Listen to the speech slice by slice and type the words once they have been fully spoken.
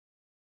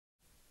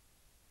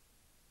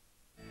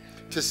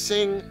to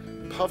sing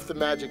Puff the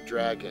Magic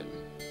Dragon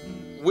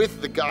with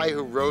the guy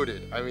who wrote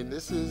it. I mean,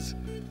 this is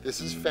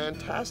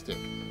fantastic.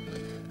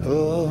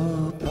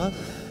 Oh, Puff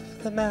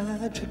the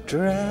Magic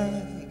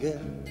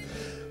Dragon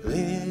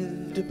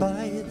lived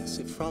by the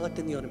sea, frolicked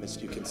in the autumn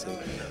mist, you can say.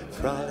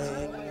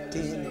 Frolicked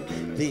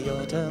in the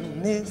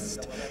autumn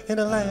mist in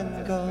a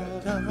land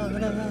called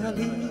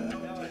Arali.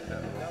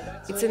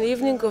 It's an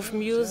evening of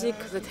music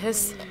that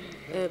has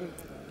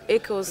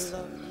echoes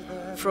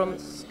from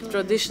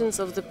traditions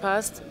of the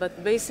past,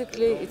 but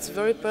basically it's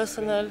very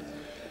personal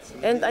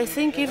and I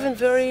think even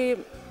very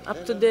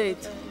up to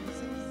date.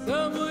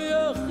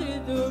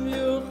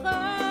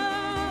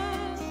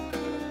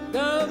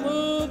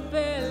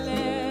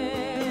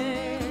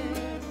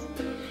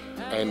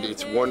 And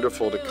it's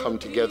wonderful to come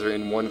together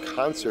in one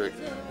concert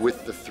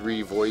with the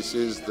three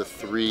voices, the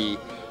three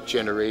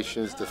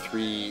generations, the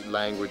three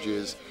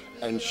languages,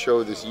 and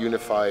show this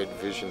unified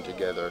vision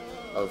together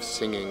of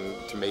singing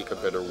to make a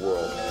better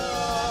world.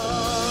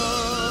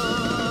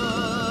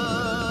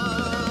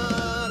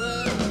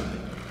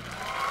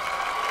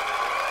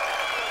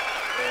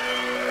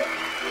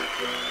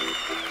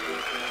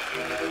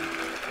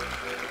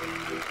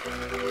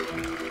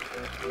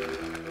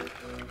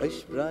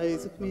 Ich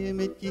preis ich mir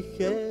mit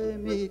Giche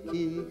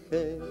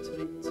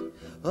tritt.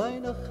 Hoi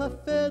noch a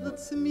Pferd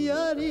zum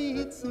Yari.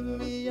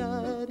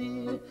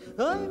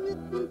 Hoi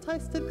mitten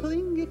Teister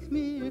kling ich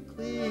mir.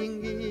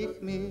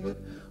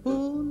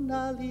 Und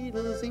a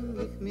Liedl sing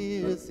ich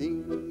mir.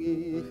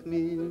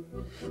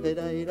 Dai,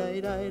 dai,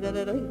 dai, dai, dai,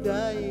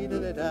 dai,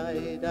 dai,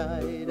 dai,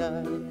 dai,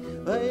 dai.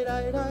 Hoi,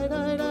 dai, dai,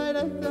 dai, dai,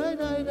 dai, dai,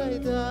 dai, dai,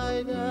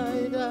 dai,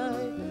 dai,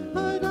 dai.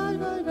 Hoi, dai,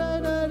 dai,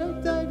 dai, dai, dai,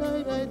 dai, dai,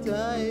 dai,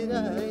 dai,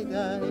 dai,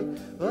 dai.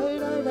 Hoi,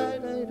 dai, dai,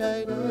 dai,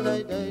 dai, dai,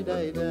 dai, dai,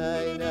 dai,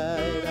 dai,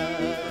 dai.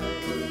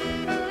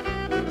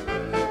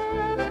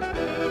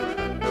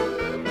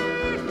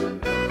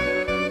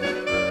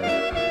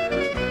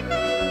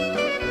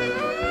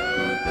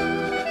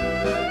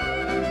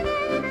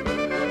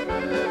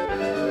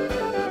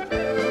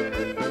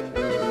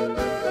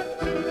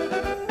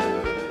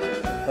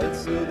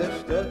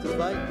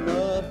 Weit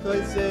noch,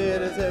 oi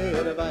sehr,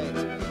 sehr weit.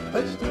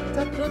 Oi stieg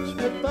der Trotsch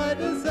mit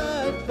beide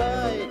Seiten.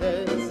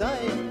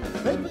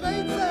 Oi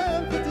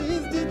breitsam,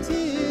 ist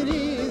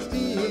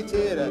die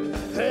Tiere.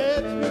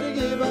 Hätt mir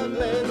gib und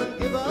mir.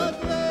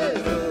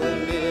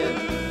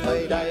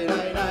 Oi dai,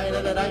 dai, dai,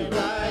 dai, dai,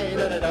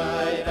 dai, dai,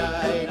 dai,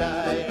 dai,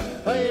 dai.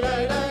 Oi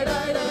dai, dai,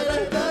 dai,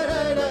 dai, dai,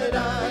 dai,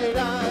 dai,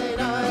 dai,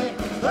 dai.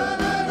 Oi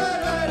dai,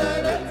 dai,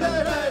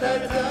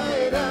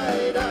 dai, dai, dai, dai, dai, dai,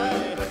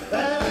 dai.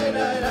 Dai,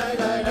 dai, dai,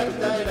 dai, dai,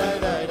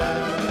 dai,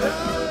 dai.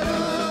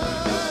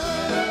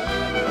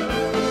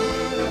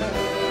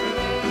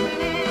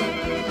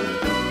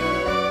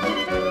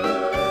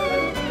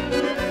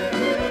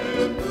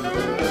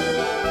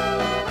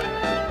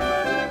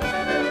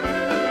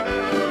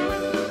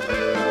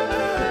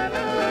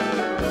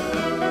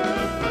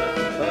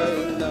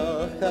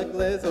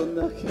 Und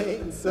noch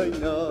kein so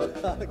noch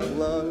a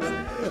Glas.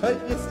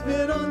 Ich ist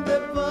mir an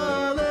der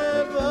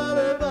Balles.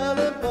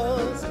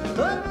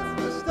 Was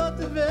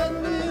bestattet werden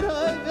wir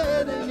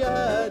heute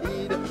Jahre.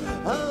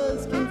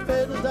 Als Kind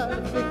Fädel darf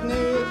ich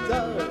nicht.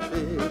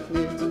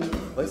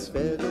 Als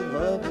Fädel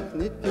hab ich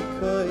nicht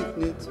gekauft.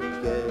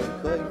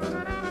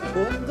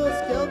 Und das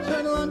Geld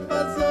schon lang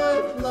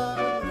versäuft.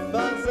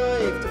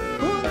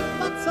 Und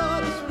was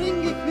soll spring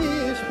ich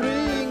mir.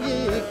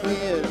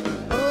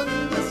 Und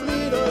das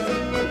Lied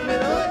sing ich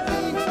mir.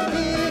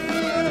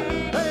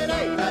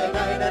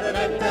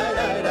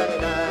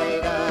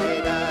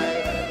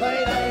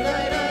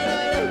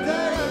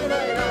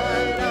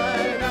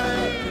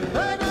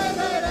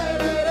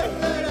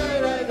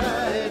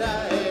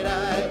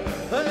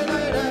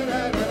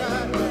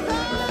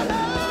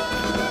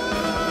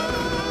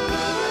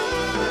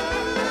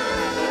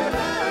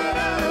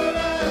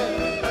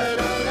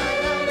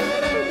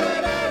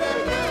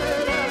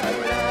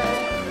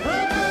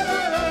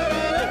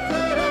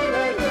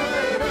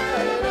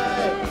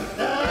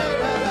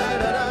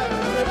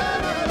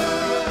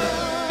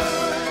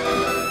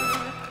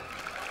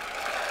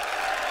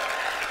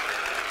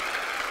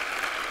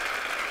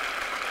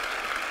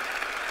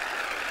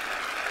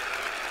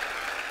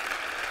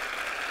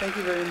 Thank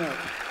you very much.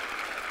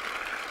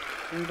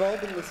 We've all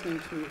been listening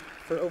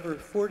for over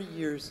 40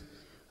 years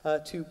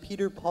to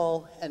Peter,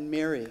 Paul, and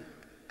Mary,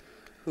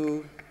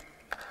 who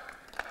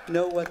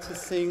know what to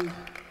sing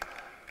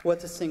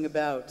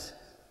about.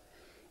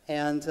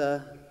 And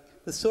the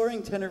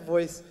soaring tenor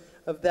voice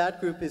of that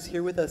group is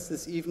here with us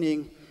this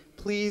evening.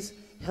 Please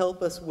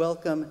help us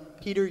welcome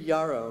Peter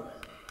Yaro.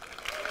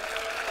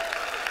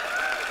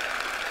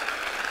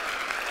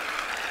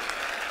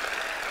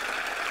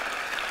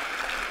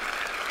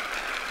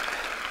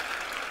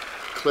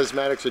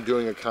 Klezmatics are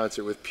doing a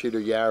concert with Peter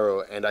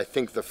Yaro, and I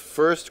think the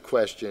first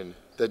question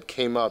that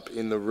came up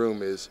in the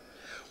room is,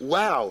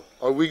 wow,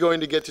 are we going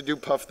to get to do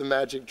Puff the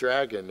Magic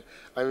Dragon?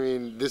 I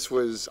mean, this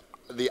was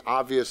the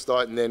obvious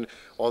thought, and then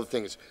all the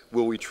things,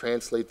 will we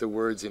translate the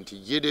words into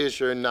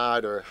Yiddish or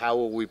not, or how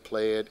will we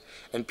play it?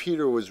 And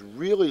Peter was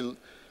really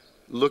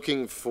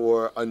looking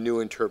for a new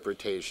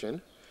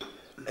interpretation.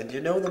 And you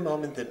know the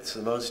moment that's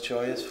the most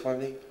joyous for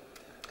me?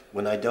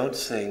 When I don't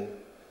sing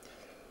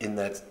in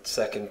that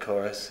second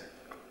chorus,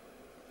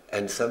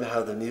 and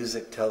somehow the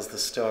music tells the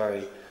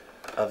story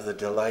of the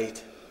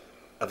delight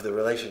of the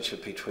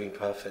relationship between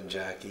Puff and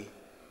Jackie.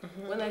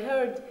 When I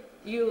heard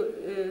you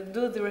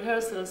do the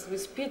rehearsals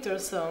with Peter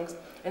songs,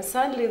 and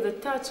suddenly the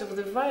touch of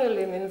the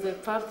violin in the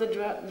Puff the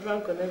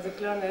Drunkard and the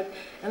clarinet,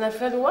 and I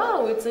felt,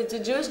 wow, it's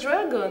a Jewish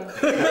dragon.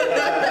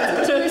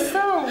 It's a Jewish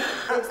song.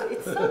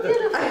 It's so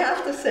beautiful. I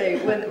have to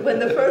say, when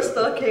the first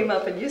thought came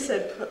up and you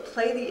said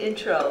play the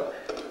intro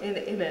in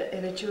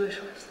a Jewish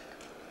way, I was like,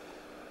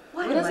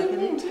 what does am I it going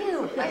mean? to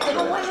do? How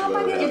am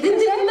I going to You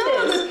didn't know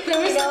present that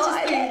there is this?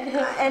 such a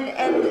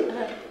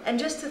thing. And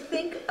just to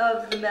think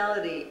of the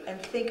melody and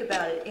think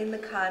about it in the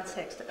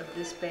context of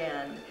this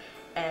band,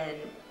 and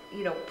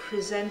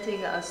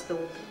presenting us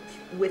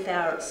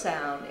without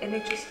sound, and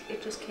it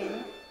just came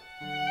out.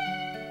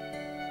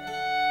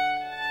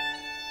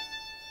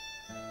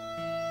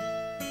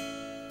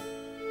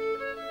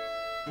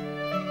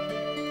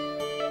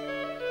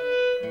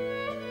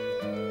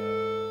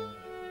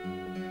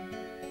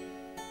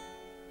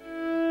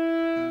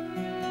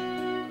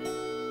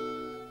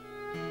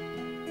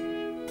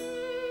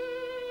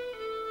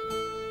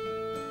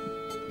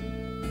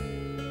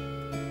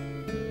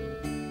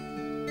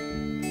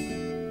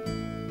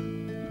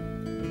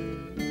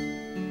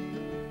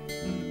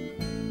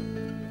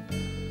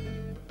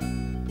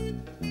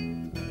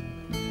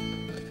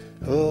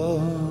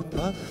 Oh,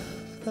 Puff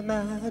the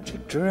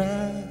magic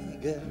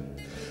dragon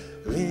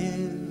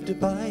lived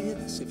by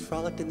the sea,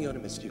 frolicked in the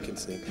autumn mist, you can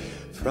sing.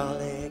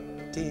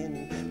 Frolicked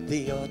in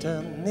the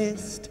autumn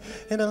mist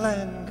in a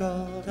land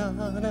called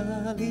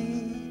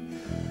Annalee.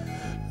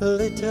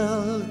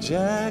 Little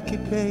Jackie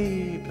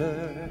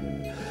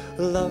Paper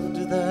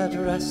loved that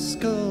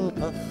rascal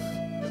Puff,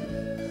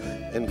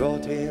 and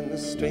brought in the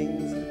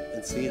strings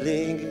and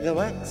sealing the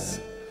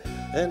wax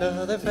and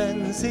other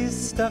fancy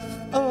stuff.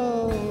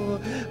 Oh,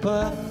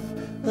 Puff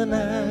the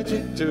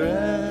magic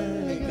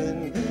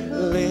dragon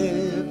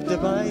lived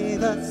by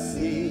the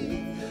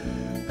sea,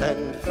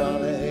 and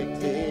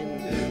frolicked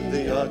in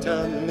the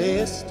autumn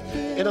mist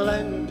in a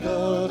land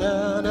called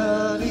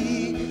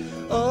Annalee.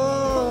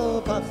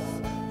 Oh, Puff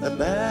the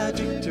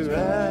magic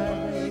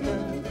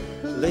dragon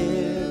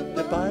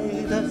lived by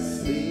the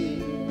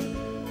sea,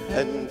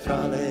 and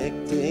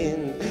frolicked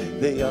in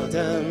the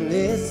autumn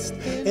mist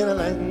in a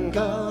land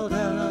called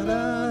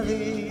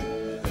Annalee.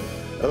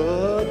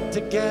 Oh,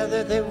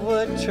 together they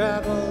would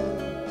travel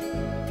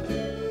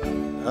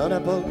on a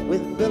boat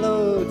with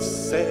billowed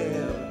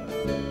sail.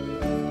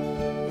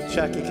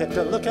 Jackie kept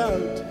a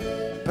lookout,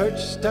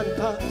 perched on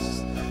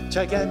Puff's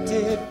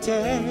gigantic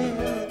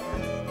tail.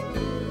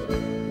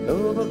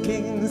 Noble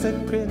kings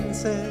and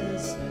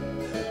princes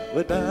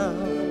would bow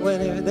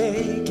whenever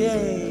they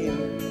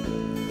came.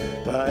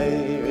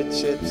 Pirate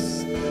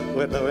ships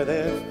would lower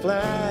their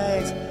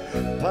flags.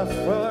 Puff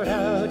roared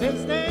out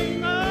his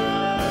name.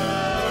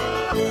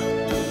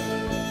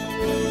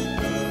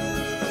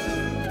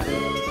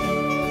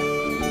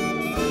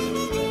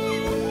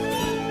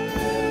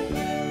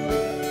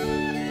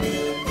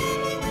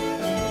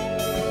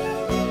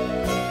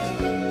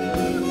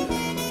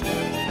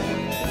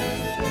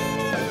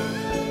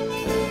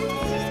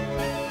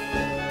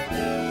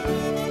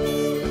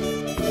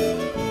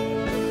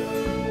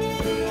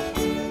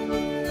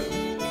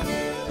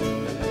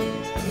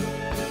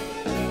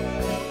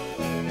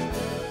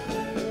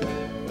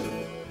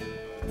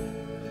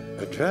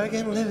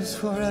 Dragon lives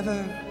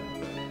forever,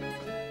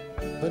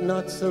 but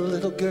not so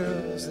little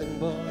girls and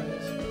boys.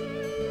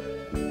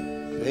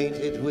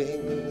 Painted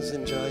wings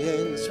and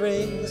giant's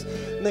rings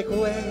make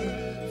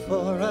way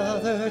for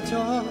other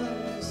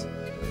toys.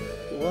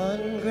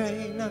 One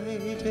gray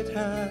night it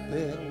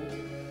happened,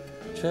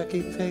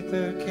 Jackie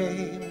Paper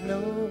came no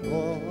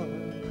more,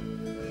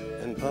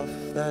 and Puff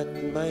that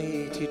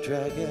mighty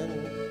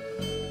dragon,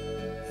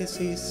 he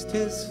ceased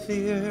his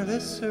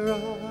fearless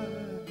roar.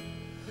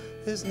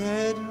 His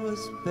head was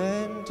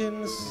bent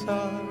in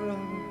sorrow,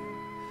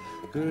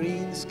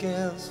 green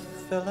scales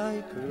fell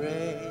like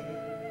rain.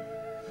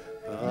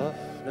 Puff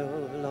no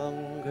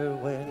longer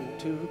went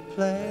to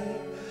play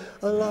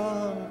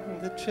along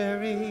the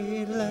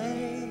cherry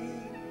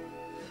lane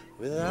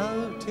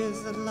without his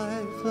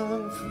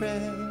lifelong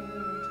friend.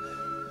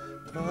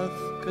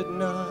 Puff could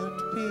not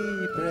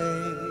be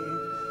brave,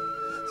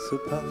 so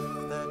Puff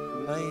that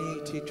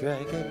mighty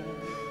dragon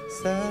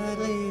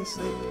sadly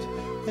slipped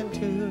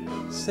into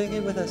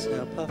singing with us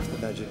now. Puff the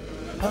magic,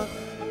 Puff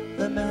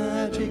the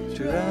magic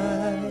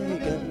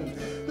dragon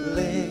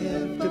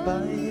lived by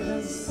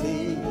the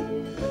sea,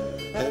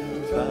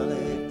 and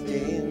frolicked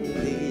in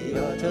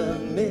the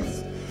autumn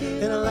mist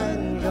in a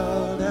land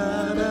called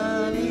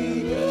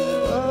Annalee.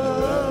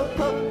 Oh,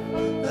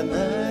 Puff the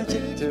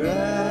magic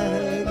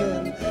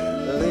dragon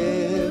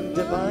lived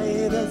by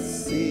the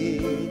sea,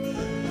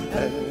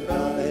 and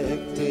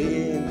frolicked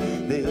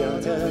in the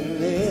autumn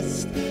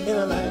mist in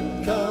a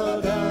land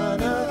called Annalee.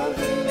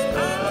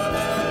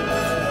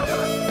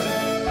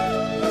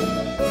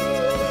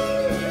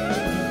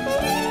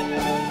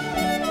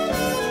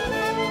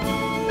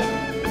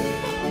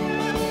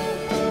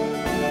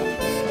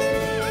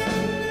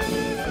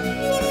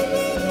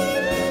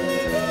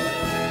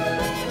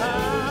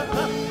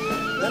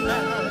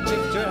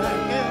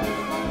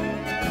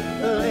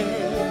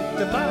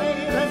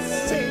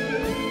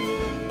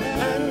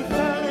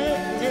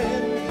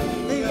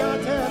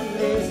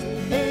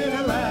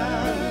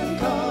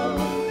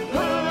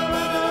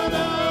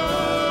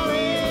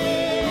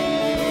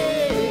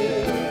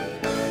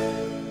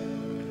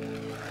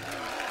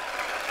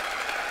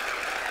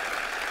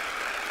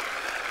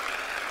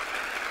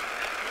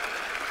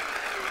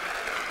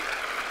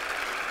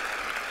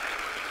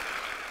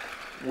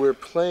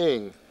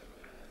 playing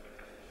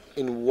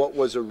in what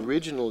was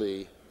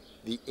originally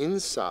the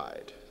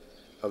inside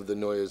of the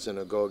Neue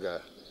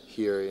Synagoge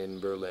here in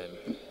Berlin.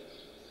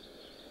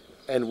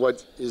 And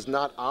what is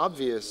not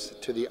obvious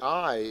to the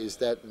eye is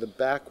that the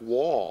back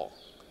wall,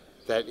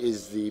 that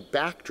is the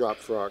backdrop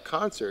for our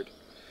concert,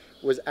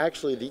 was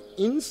actually the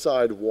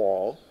inside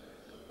wall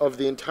of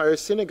the entire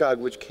synagogue,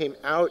 which came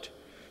out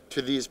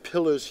to these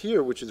pillars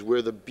here, which is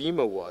where the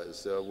bima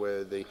was,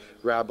 where the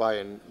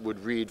rabbi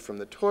would read from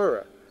the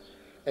Torah.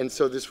 And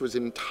so this was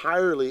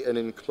entirely an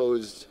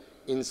enclosed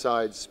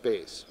inside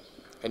space.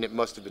 And it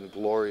must have been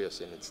glorious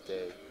in its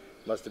day.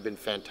 Must have been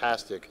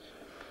fantastic.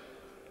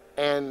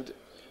 And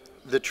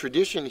the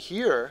tradition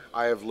here,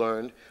 I have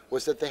learned,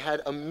 was that they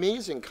had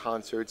amazing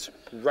concerts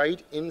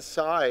right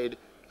inside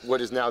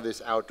what is now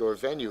this outdoor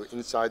venue,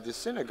 inside the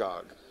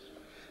synagogue.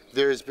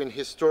 There's been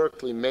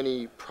historically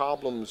many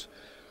problems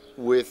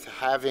with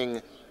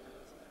having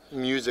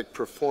music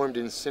performed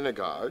in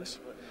synagogues,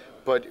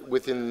 but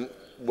within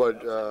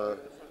what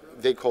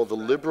they call the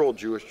liberal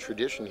Jewish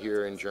tradition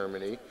here in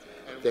Germany,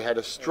 they had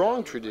a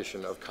strong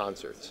tradition of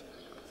concerts.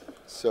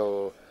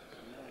 So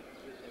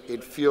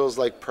it feels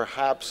like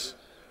perhaps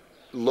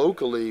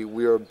locally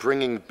we are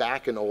bringing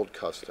back an old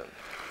custom.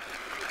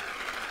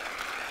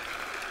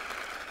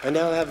 I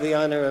now have the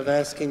honor of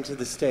asking to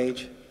the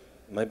stage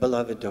my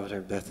beloved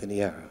daughter, Bethany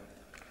Yaro.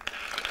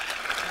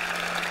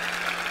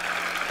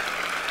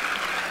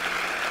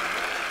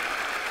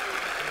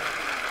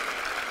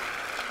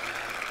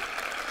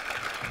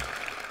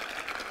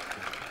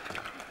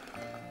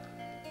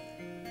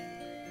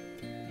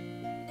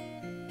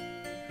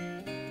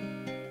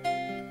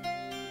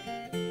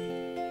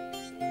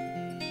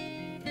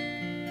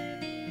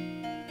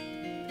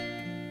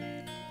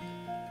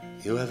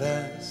 You have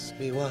asked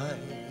me why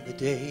the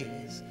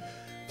days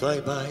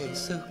fly by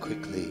so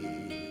quickly,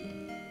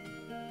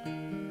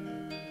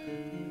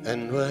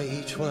 and why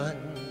each one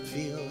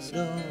feels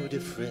no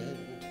different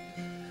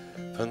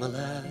from the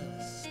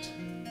last.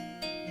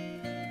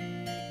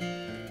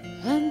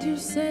 And you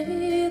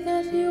say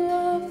that you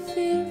are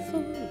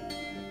fearful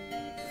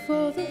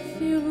for the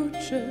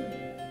future,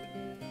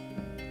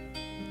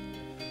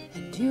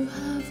 and you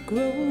have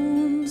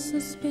grown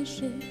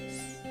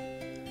suspicious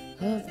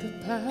of the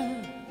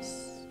past.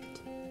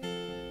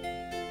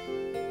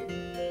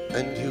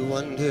 And you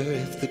wonder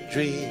if the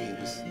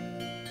dreams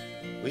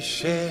we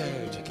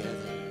share together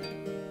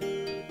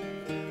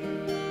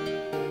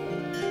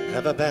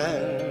have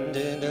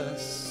abandoned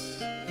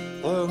us,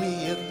 or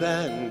we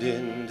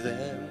abandoned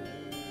them.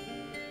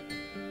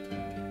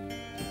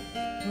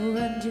 Oh,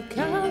 and you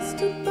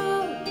cast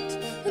about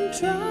and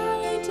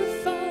try to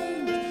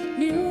find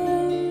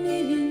new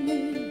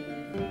meaning,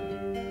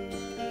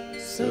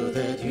 so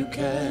that you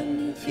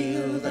can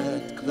feel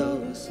that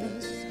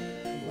closeness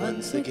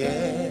once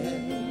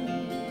again.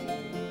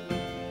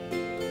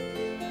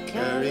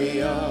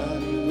 Carry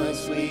on, my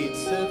sweet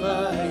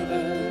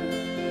survivor.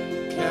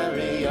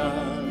 Carry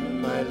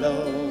on, my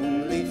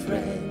lonely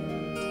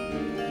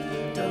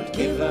friend. Don't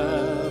give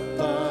up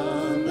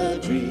on the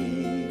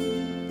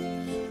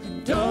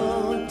dream.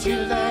 Don't you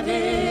let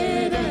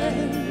it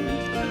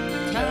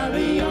end.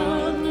 Carry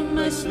on,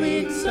 my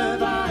sweet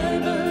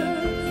survivor.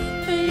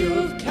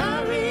 You've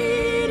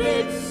carried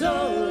it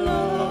so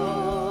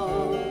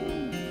long,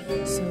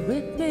 so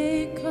it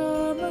may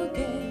come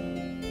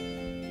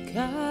again.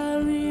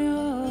 Carry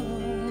on.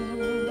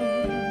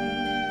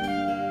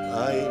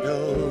 I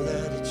know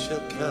that it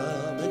shall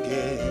come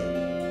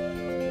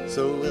again,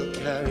 so we'll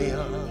carry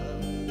on.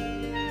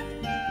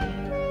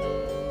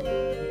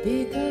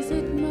 Because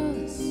it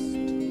must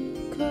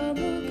come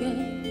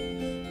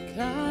again.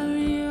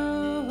 Carry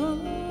on.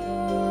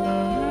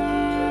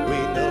 We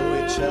know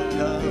it shall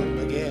come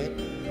again,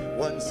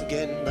 once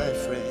again, my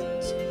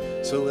friends,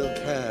 so we'll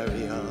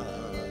carry on.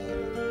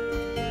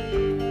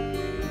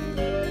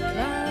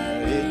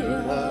 Carry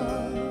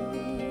on.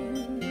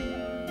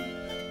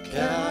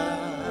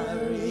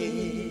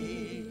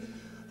 Carry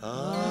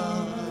on.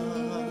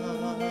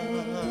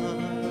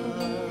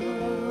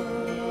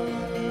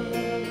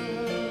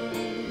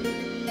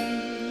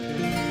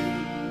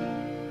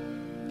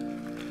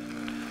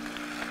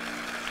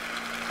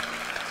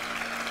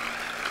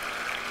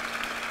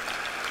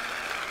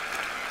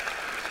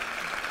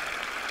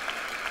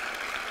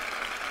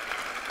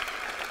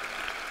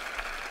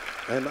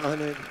 I'm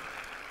honored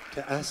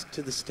to ask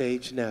to the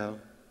stage now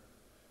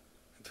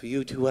for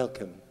you to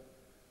welcome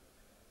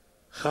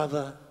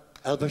Chava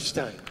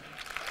Alberstein.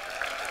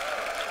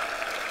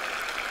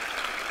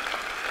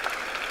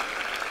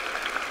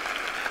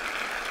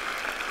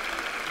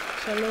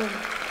 Shalom.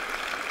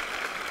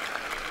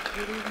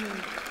 Good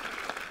evening.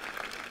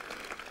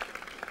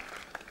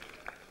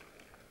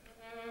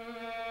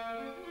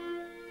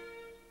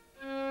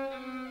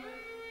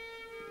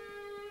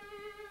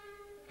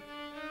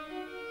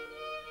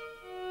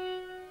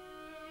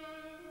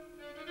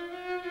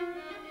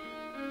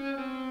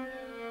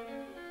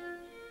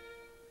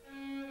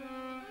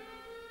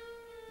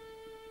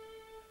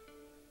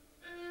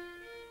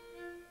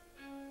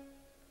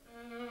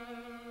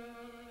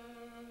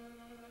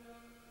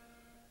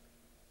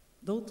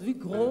 Dort wie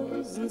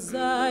großen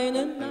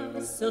seine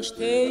Nasser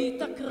steht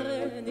a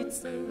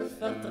Krenitze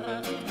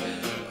vertracht.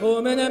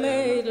 Kommen a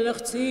Mädel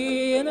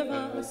ziehen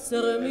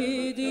Wasser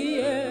mit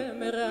die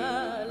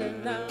Emerale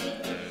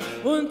Nacht.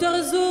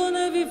 Unter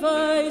Sonne wie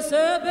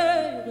weiße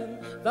Beeren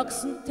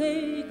wachsen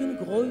Tegen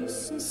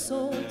Größen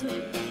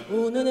Sorten.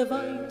 Und eine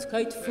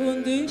Weitkeit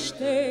von die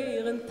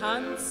Stehren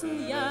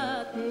tanzen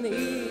Jaden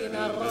in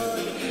a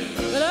Rolle.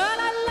 La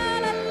la la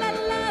la la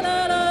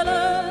la la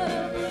la.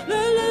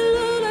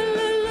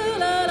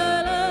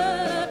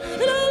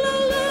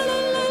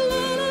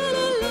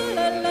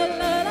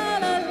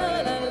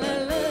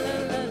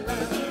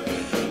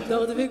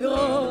 Dort wie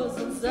groß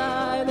in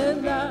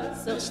seinen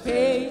Nasser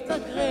steht a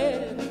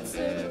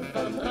Grenze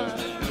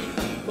vertracht.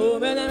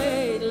 Kommen a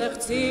Mädel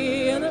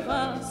ziehen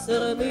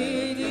Wasser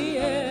mit die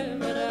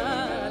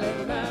Emerale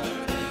Nacht.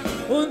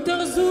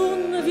 Unter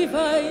Sonne wie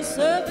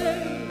weiße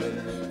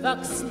Beeren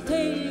wachsen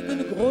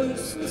Tegen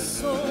Größen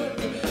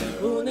Sorten.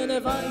 Und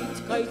eine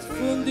Weitkeit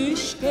von die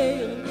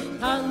Sternen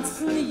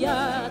tanzen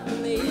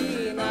Jaden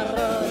in a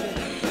Rolle.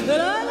 La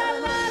la la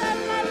la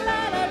la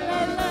la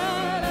la la.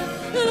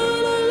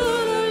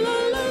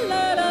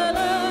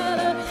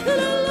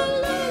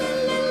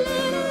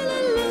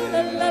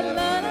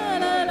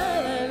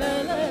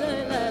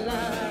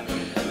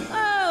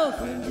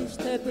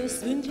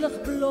 Swindlich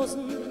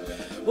bloßen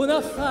und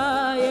a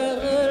Feier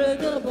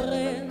der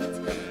brennt.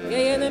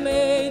 Gehen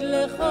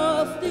Mädel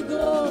auf die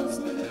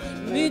Großen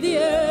mit die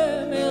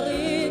Ämer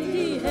in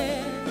die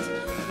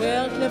Hand.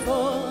 Werkle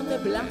vorne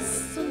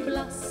blass und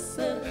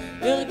blasser,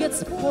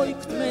 geht's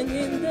beugt man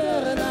in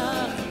der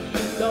Nacht.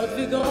 Dort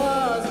wie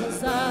großen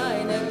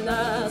seine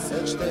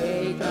Nase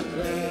steht a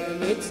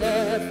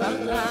Krenitze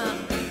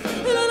vertracht.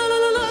 La la la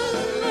la la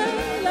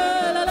la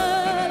la la la.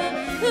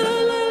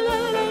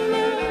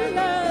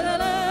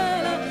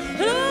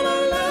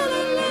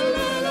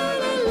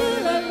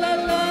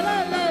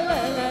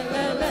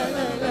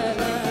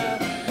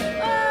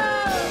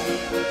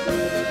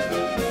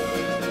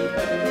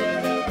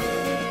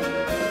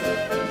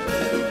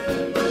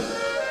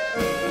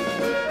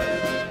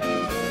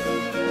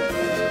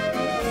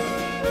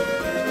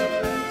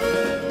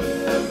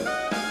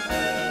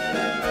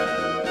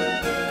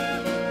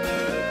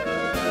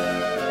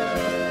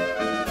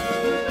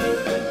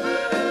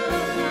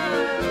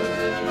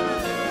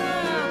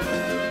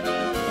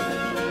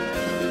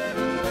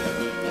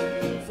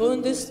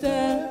 Und die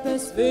Steppe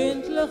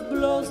swindlich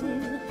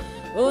bloßen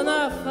und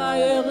a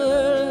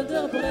Feier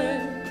der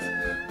brennt.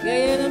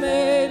 Gehen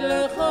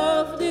Mädel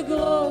auf die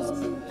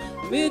Großen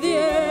mit die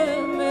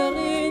Ämer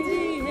in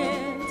die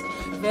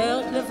Hand.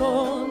 Werkle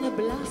vorne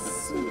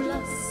blass und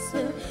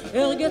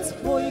blasse, geht's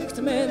beugt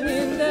man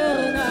in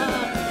der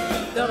Nacht.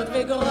 Dort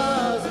wie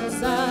großen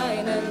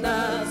seine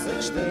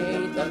Nase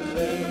steht a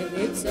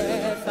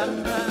Krenitze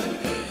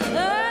vertracht.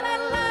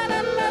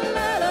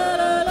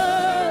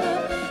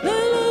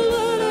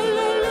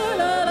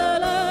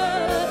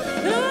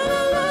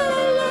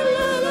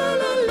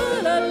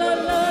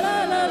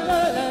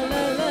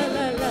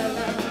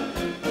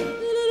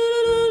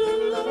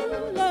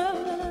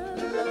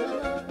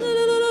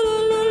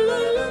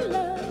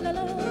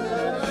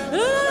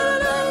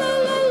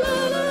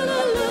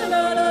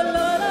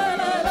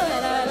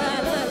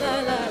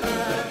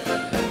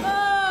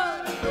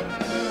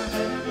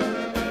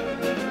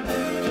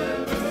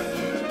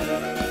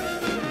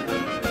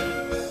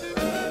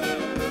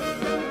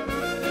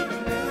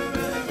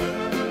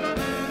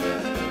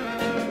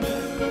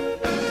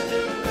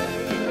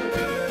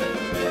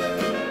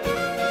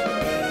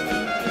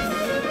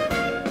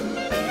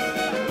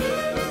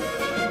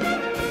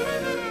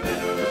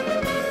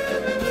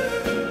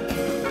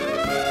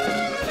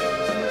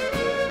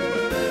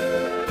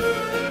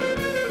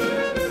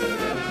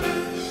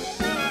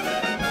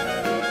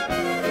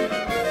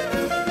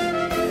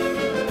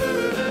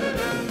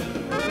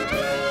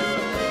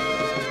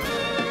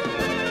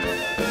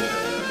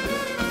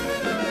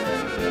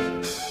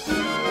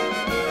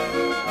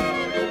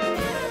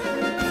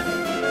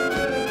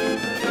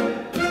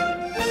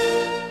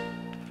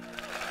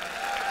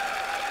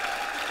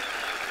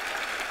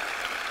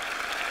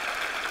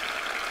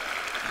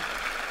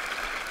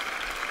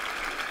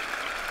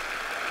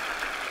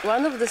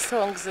 One of the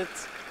songs that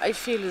I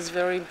feel is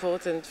very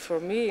important for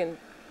me and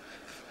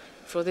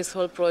for this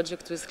whole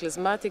project with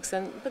klezmatics,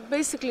 but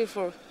basically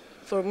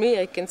for me,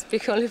 I can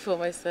speak only for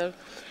myself.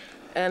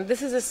 And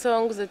this is a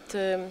song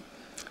that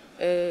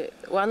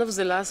one of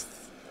the last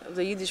of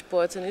the Yiddish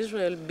poets in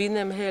Israel,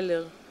 Binem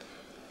Heller,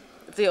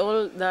 they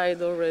all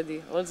died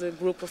already, all the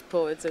group of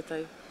poets that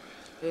I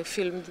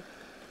filmed.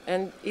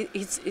 And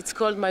it's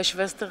called My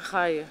Schwester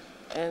Chaya.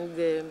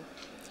 And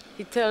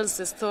he tells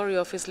the story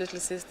of his little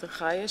sister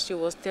Chaya. She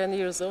was 10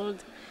 years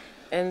old,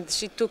 and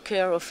she took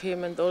care of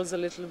him and all the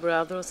little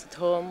brothers at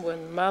home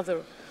when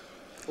mother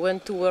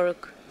went to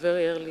work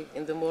very early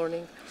in the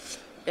morning.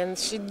 And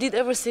she did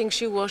everything.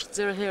 She washed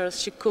their hair,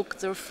 she cooked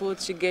their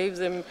food, she gave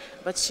them,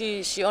 but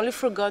she only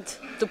forgot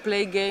to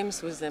play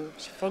games with them.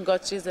 She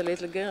forgot she's a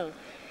little girl.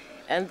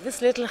 And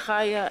this little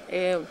Chaya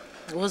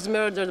was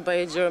murdered by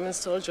a German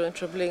soldier in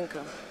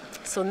Treblinka.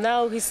 So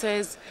now he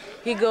says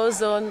he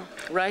goes on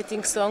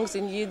writing songs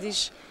in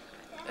Yiddish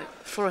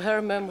for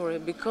her memory,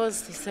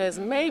 because he says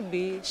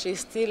maybe she's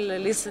still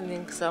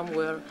listening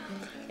somewhere,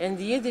 and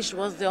Yiddish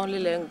was the only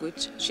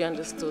language she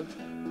understood.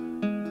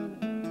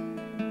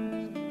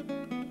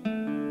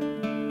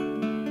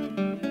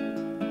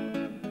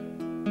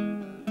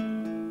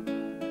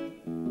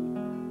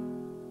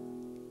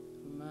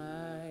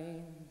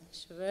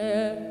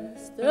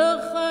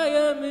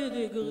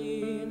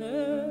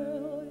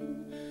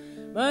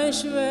 Meine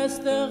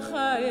Schwester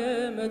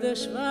Chaye mit der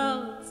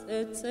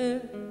schwarze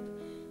Zepp,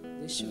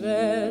 die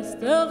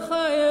Schwester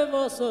Chaye,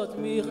 was hat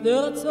mich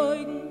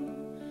erzeugen,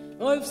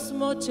 aufs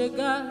Motsche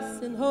Gas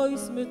in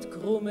Haus mit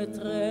krumme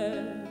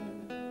Trepp.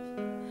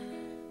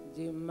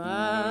 Die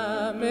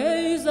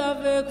Mame ist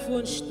weg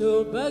von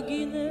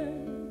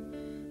Stubbeginnen,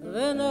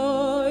 wenn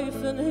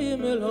auf den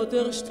Himmel hat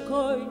erst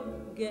kein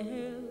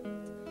Gehalt.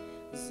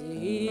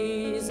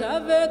 Sie ist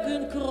weg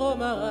in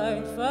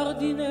Krummereien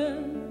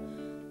verdienen,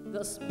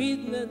 das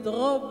biedne,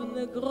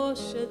 drobne,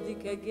 grosche,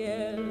 dicke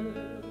Geld.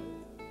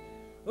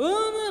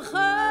 Und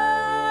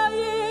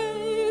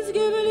Chaye ist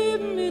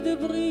geblieben mit den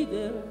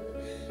Brüdern,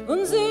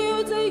 und sie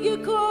hat sich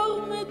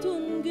gekormet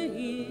und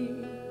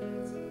gehielt.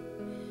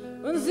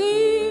 Und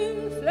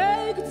sie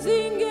pflegt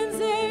singen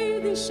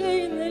sie die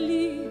schönen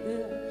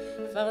Lieder,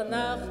 vor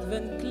Nacht,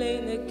 wenn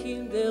kleine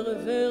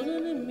Kinder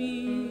werden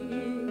mild.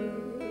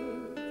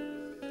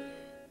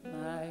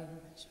 Meine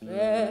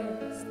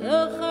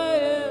Schwester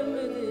Chaye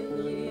mit den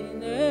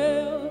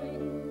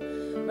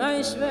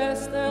meine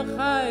Schwester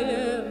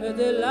Chaye mit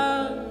der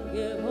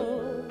langen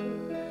Haar.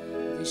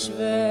 Die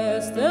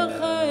Schwester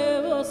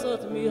Chaye, was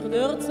hat mich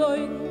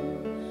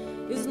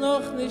erzeugen, ist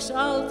noch nicht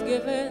alt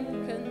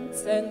gewesen, kein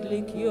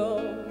 10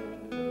 Jahr.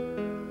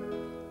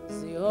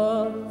 Sie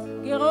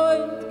hat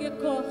geräumt,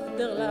 gekocht,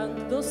 der Land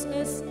das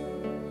Essen.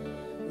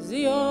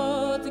 Sie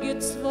hat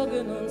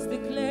gezwungen uns die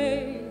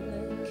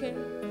kleinen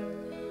Kinder.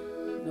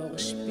 Noch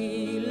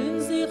spielen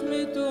sich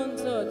mit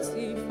uns, hat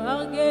sie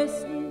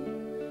vergessen.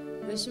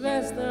 Die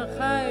Schwester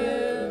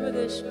Chaye mit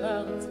der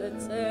schwarzen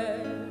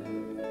Zepp.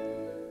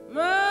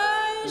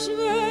 Meine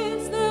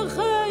Schwester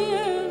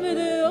Chaye mit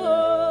den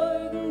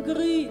Augen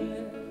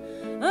grüne,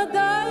 a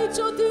Deutsch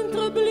und in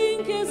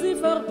Treblinka sie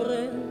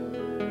verbrennt.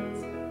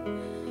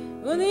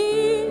 Und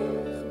ich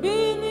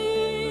bin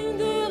in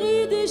der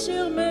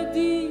jiddischer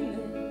Medine,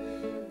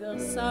 der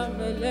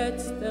samme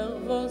Letzter,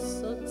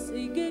 was hat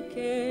sie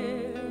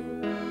gekannt.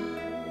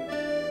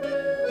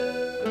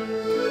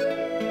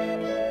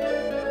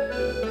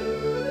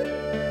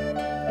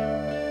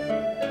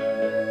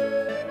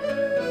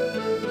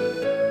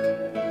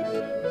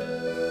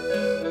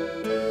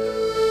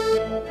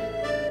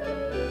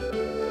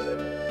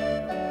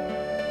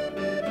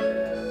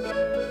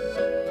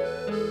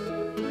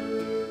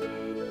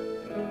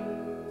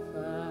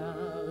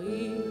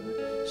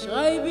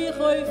 Schreib ich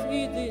auf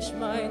Yiddish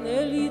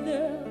meine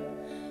Lieder,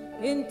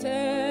 in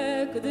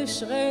Tag des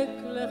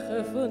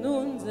Schrecklichen von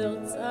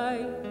unserer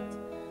Zeit.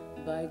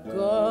 Bei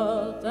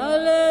Gott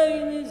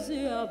allein ist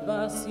sie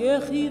Abbas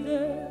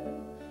Yechide,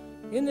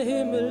 in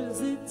Himmel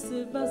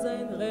sitze bei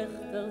sein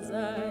rechter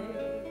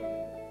Seite.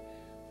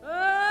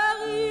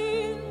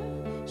 Farin,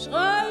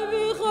 schreib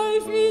ich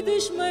auf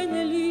Yiddish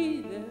meine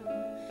Lieder,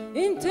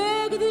 in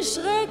Tag des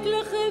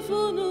Schrecklichen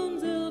von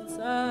unserer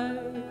Zeit.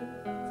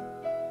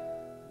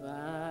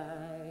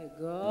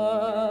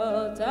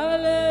 Gott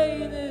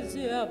allein ist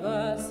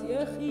Abbas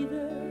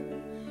Yechide,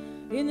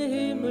 in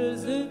Himmel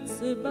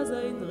sitze bei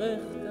sein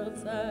rechter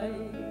Zeit.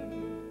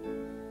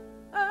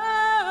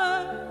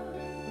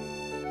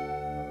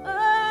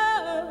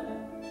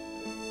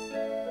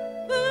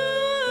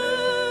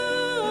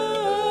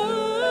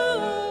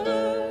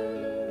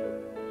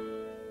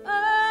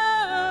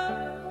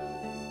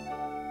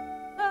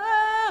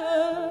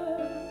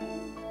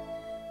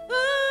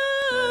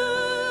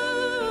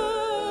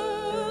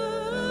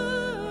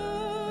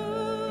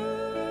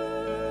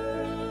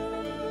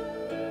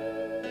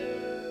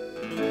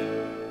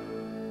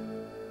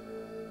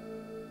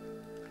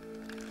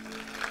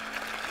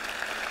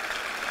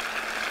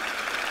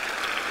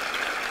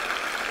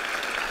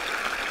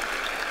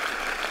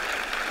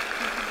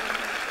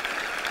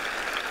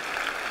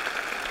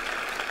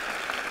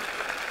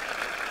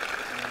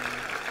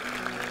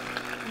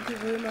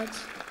 Very much.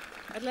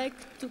 I'd like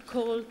to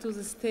call to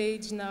the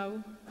stage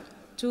now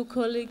 2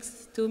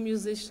 colleagues, 2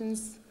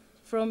 musicians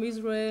from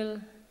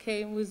Israel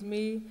came with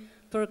me.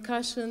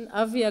 Percussion,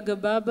 Avi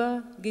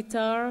Agababa,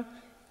 guitar,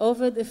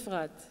 Oved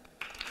Efrat.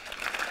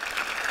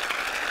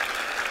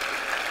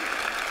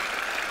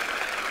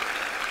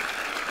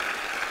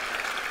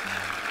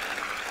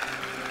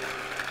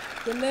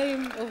 The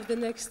name of the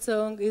next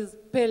song is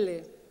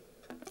Pele.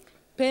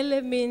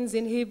 Pele means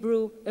in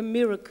Hebrew a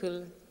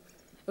miracle,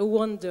 a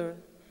wonder.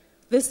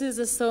 This is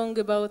a song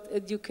about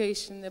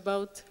education,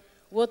 about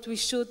what we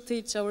should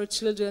teach our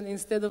children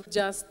instead of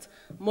just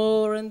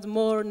more and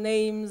more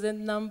names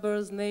and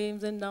numbers,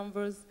 names and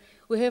numbers.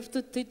 We have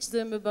to teach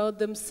them about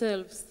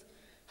themselves,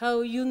 how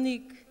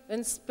unique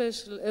and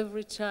special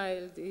every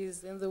child is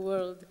in the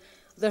world.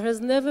 There has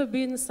never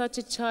been such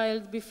a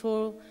child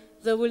before.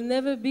 There will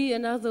never be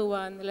another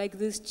one like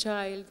this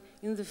child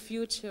in the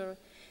future.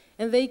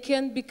 And they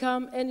can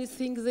become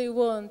anything they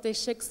want, a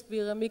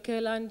Shakespeare, a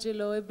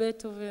Michelangelo, a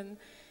Beethoven.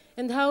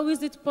 And how is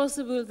it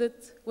possible that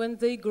when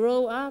they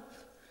grow up,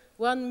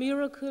 one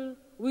miracle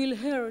will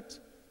hurt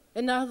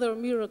another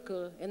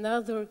miracle,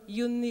 another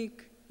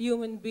unique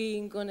human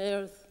being on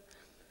earth?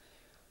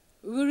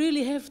 We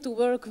really have to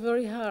work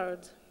very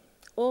hard,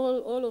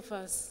 all of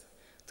us,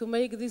 to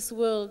make this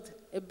world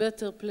a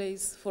better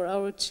place for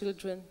our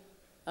children.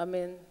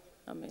 Amen.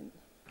 Amen.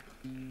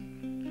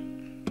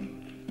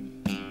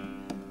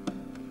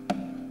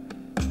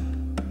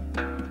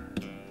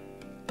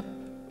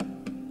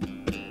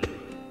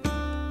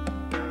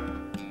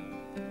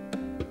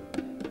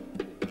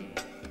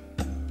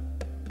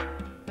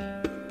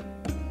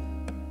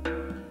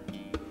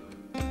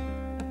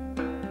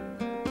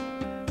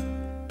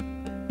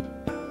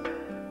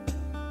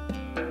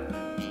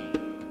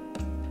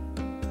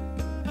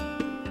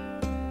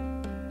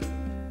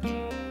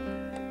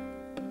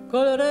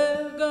 כל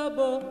רגע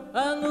בו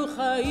אנו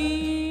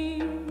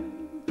חיים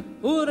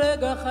הוא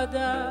רגע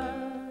חדש.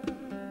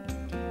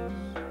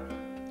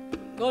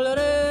 כל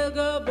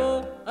רגע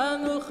בו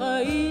אנו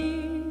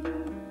חיים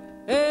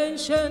אין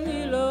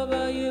שני לו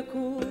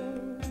ביקום.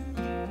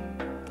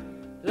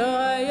 לא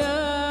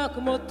היה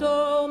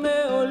כמותו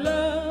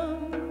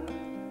מעולם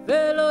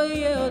ולא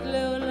יהיה עוד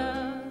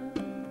לעולם.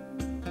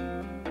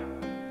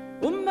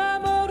 ומה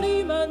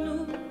מורים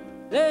אנו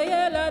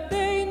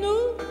לילדינו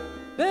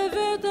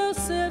בבית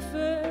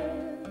הספר,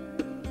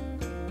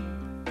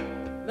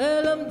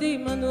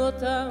 מלמדים אנו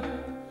אותם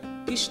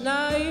כי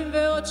 2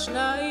 ועוד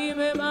 2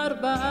 הם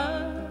 4,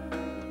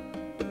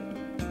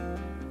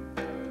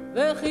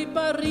 וכי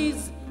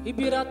פריז היא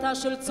בירתה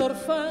של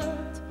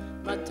צרפת,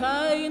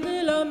 מתי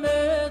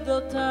נלמד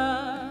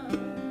אותה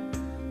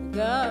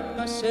גם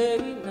מה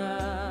שהינה?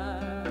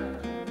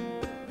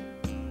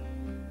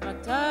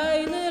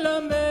 מתי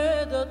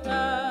נלמד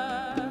אותה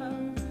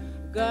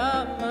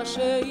גם מה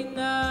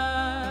שהינה?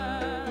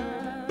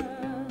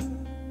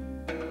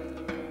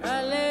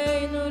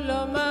 עלינו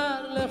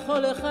לומר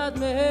לכל אחד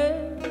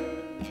מהם,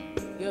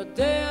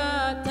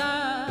 יודע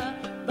אתה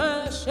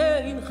מה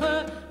שהינך,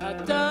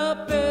 אתה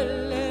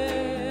פלא,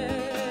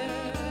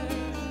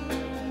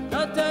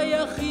 אתה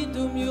יחיד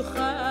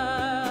ומיוחד,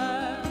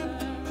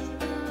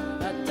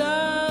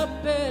 אתה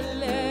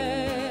פלא.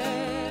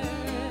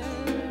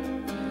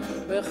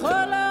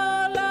 בכל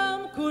העולם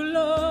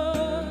כולו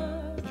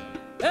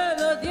אין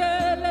עוד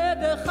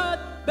ילד אחד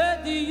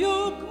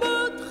בדיוק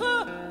כמותך,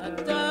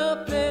 אתה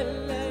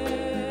פלא,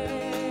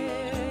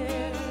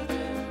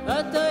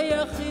 אתה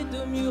יחיד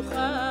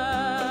ומיוחד,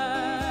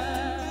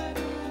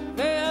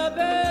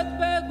 והבט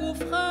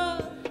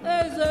בגופך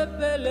איזה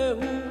פלא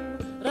הוא,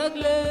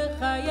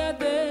 רגליך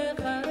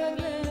ידיך,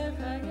 רגליך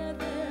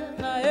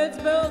ידיך,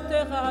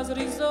 אצבעותיך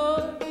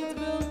הזריזות,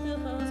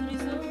 אצבעותיך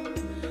הזריזות,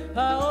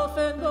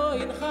 האופן בו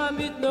אינך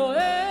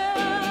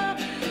מתנועע,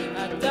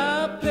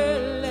 אתה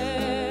פלא,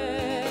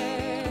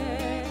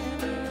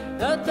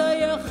 אתה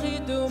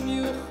יחיד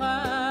ומיוחד.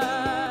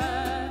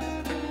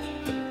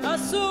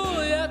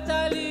 עשוי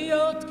אתה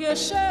להיות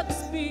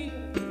כשקספיר,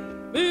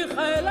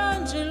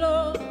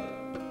 מיכאלנג'לו,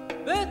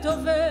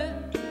 בטובן,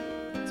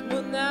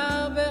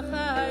 תמונה בך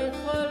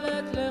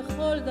היכולת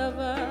לכל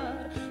דבר,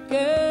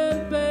 כן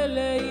פלא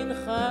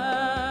אינך,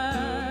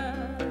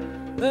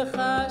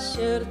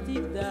 וכאשר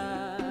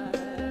תגדל,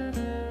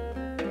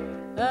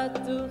 את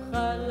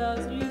תוכל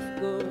אז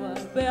לפגוע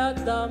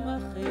באדם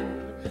אחר,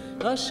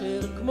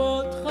 אשר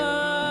כמותך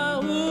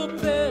הוא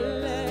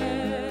פלא,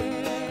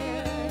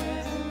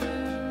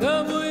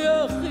 גם הוא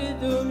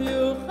יחיד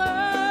ומיוחד,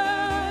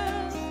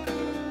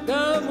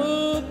 גם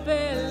הוא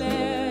פלא.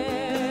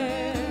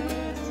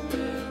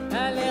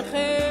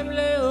 עליכם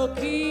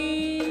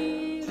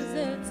להוקיר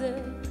זה את זה,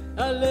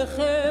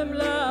 עליכם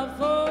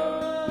לעבוד,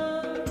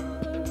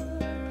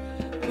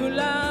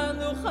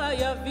 כולנו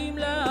חייבים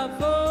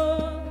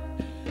לעבוד,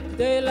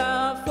 כדי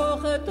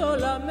להפוך את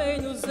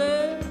עולמנו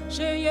זה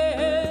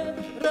שיהיה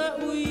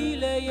ראוי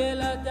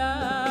לילדיו.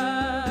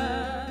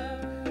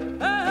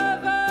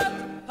 אהבת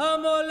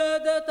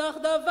המולדת אך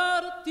דבר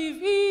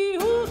טבעי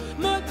הוא,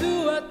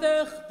 מדוע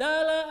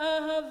תחדל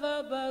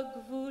האהבה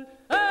בגבול?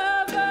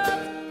 אהבת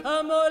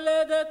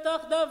המולדת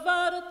אך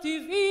דבר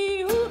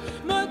טבעי הוא,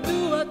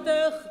 מדוע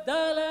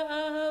תחדל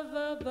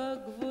האהבה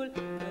בגבול?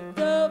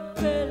 אתה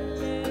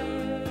פלא,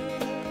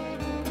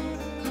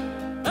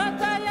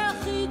 אתה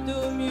יחיד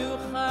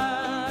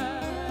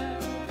ומיוחד,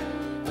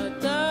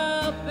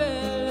 אתה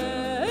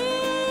פלא,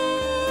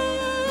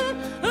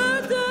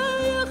 אתה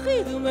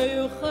יחיד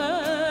ומיוחד.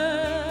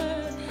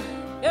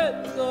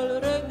 את כל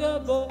רגע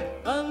בו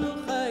אנו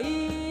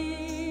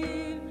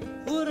חיים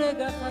הוא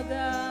רגע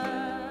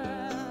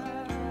חדש,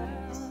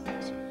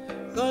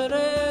 כל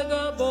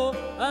רגע בו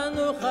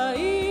אנו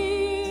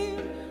חיים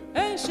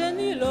אין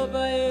שני לו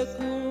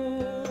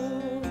ביקום.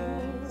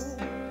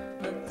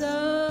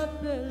 אתה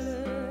פלא,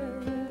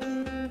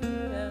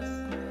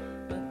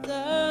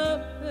 אתה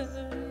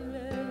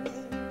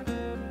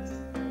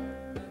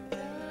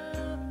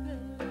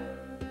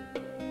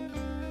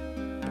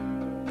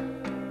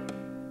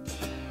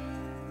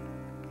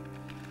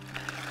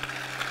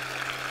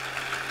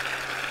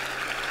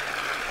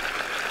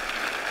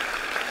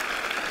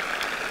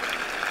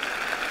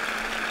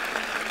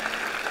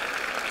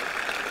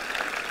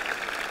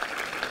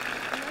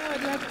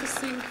like to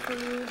sing for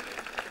you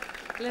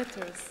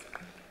letters.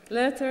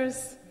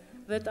 Letters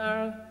that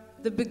are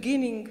the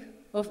beginning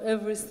of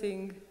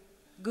everything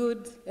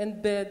good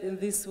and bad in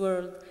this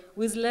world.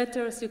 With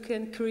letters you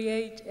can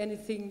create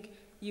anything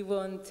you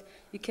want.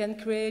 You can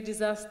create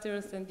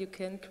disasters and you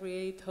can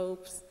create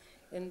hopes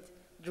and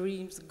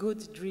dreams,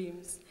 good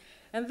dreams.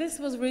 And this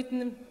was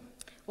written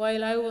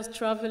while I was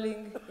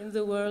traveling in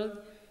the world,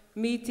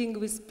 meeting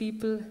with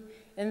people.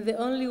 And the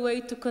only way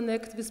to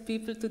connect with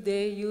people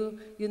today, you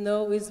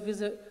know, is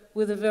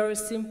with a very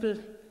simple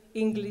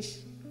English,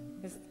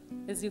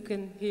 as you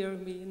can hear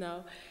me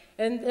now.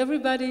 And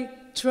everybody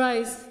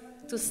tries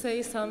to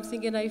say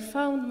something, and I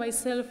found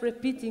myself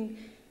repeating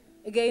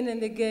again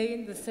and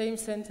again the same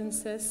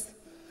sentences.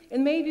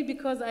 And maybe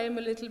because I am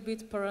a little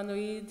bit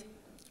paranoid,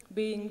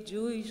 being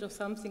Jewish or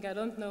something, I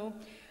don't know.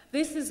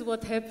 This is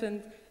what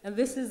happened, and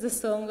this is the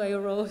song I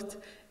wrote,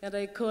 and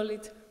I call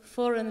it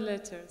Foreign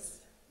Letters.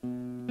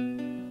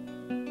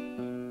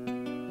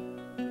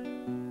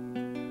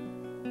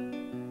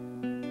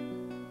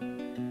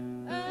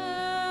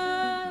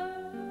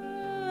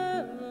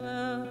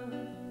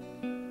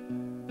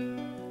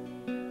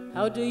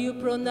 How do you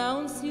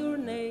pronounce your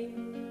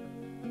name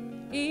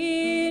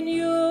in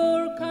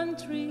your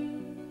country?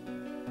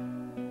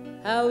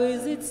 How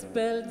is it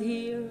spelled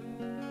here?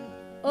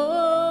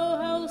 Oh,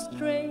 how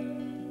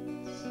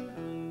strange.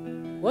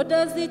 What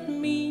does it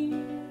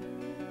mean?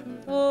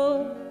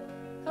 Oh,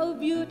 how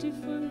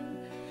beautiful.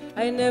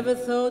 I never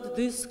thought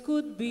this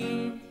could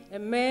be a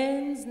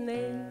man's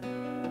name.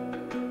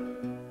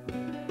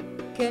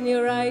 Can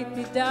you write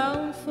it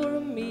down for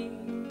me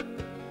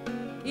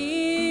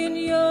in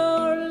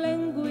your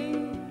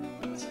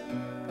language?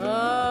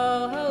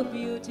 Oh, how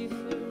beautiful.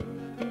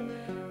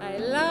 I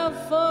love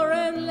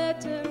foreign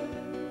letters.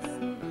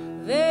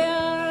 They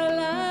are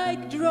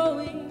like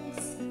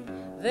drawings.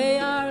 They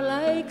are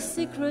like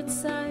secret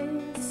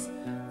signs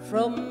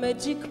from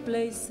magic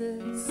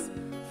places,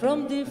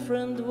 from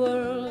different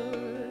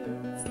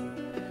worlds.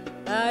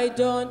 I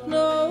don't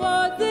know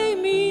what they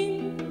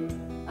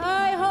mean.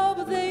 I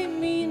hope they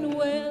mean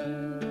well.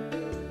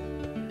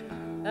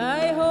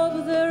 I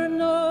hope they're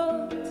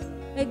not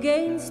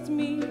against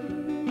me.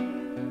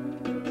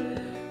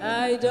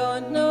 I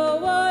don't know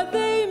what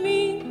they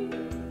mean.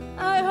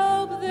 I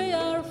hope they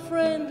are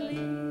friendly.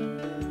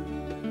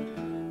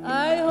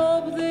 I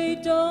hope they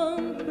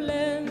don't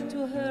plan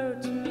to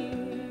hurt me.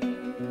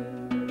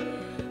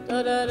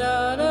 Da da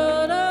da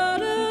da da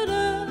da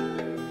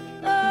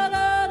da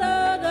da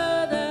da da da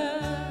da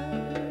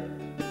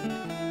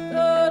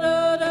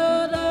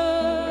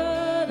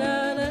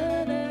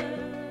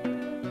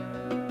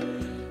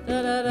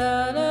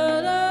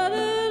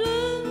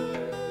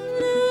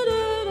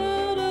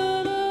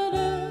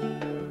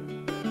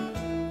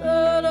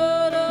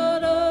da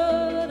da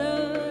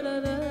da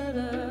da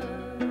da.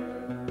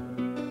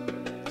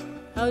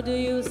 How do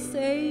you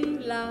say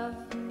love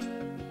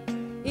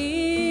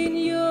in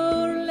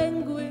your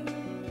language?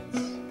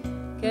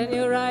 Can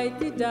you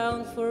write it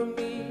down for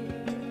me?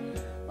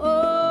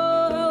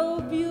 Oh, how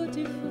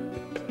beautiful.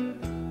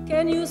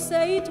 Can you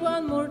say it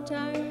one more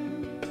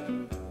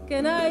time?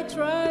 Can I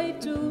try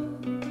to?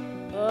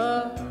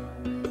 Oh,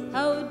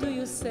 how do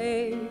you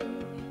say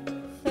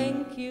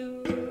thank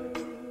you?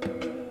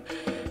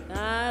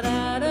 Da,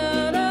 da,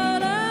 da, da.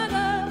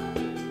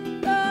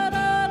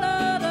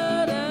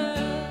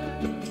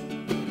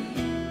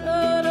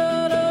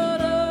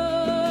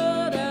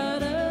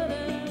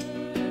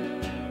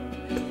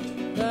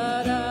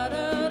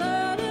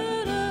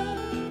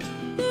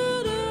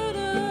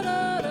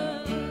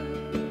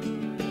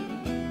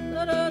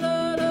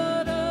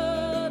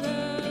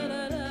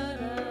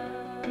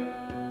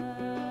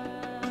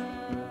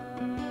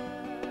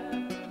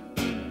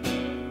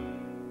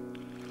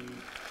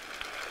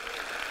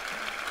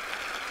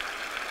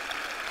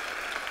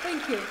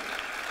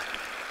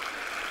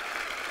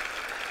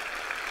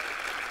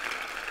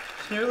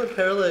 Schnirla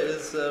Perla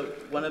is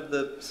one of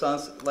the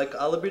songs, like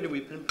Alberta,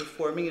 we've been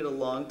performing it a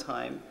long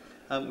time.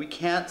 We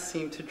can't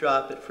seem to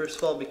drop it, first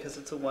of all, because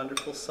it's a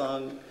wonderful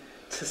song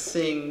to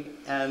sing,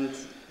 and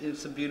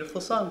it's a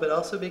beautiful song, but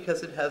also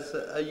because it has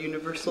a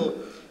universal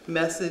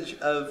message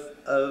of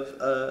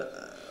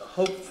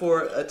hope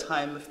for a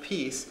time of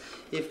peace.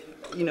 If,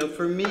 you know,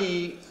 for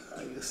me,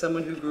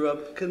 someone who grew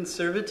up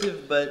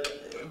conservative,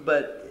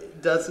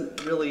 but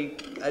doesn't really,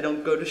 I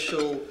don't go to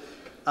shul,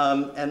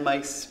 and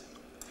my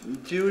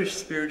Jewish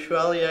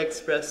spirituality I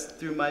express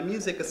through my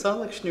music, a song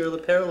like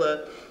Schnirla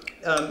Perla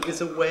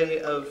is a way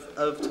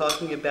of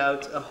talking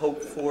about a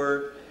hope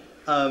for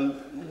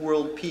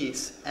world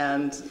peace.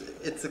 And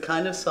it's the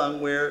kind of song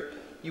where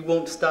you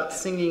won't stop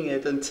singing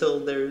it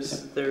until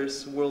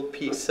there's world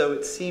peace. So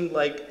it seemed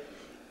like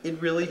it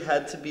really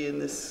had to be in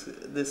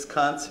this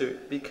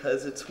concert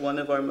because it's one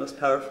of our most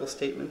powerful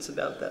statements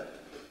about that.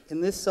 In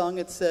this song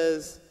it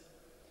says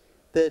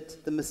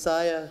that the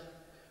Messiah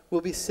will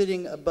be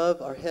sitting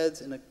above our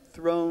heads in a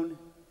throne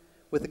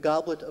with a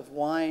goblet of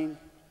wine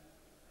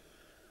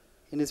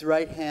in his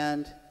right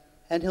hand,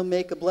 and he'll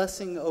make a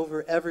blessing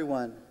over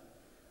everyone,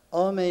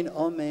 Amen,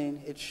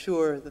 amen. It's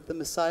sure that the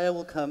Messiah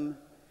will come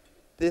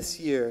this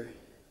year.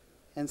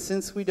 And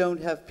since we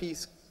don't have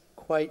peace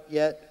quite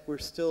yet, we're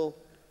still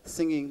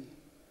singing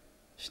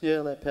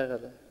Schnirle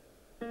Perle.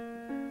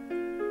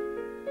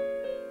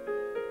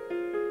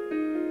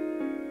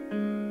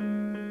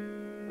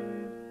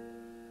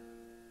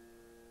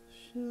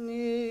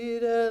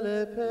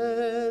 Schnirle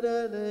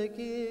Perle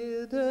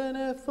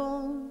gildene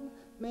von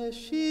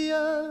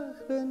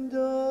Meshiach ben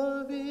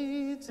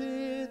David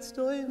sitzt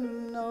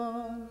im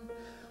Nahen.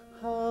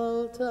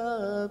 Halt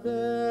a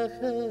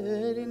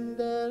Becher in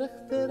der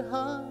rechter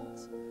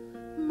Hand,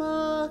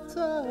 macht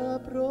a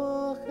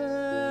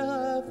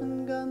Broche auf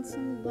den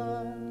ganzen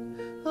Land.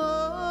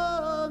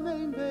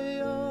 Amen,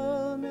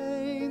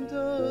 Amen,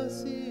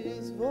 das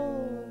ist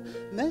wohl.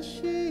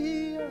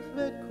 Meshiach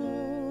wird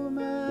kommen,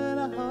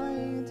 ein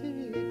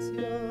heiliges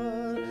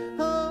Jahr.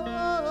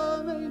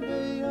 Amen,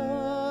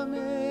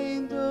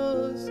 Amen,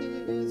 das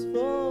ist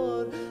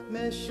wohl.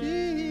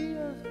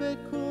 Meshiach wird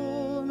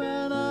kommen,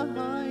 ein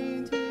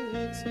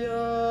heiliges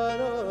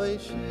Jahr. Oi,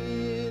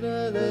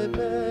 Schnirle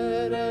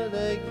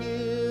Perle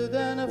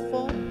gildene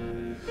von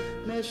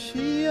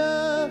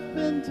Meshiach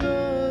ben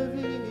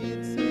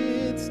David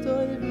sitzt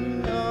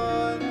im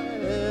Nahen.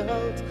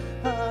 Halt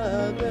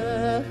a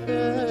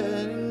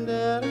Becher in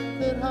der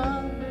rechten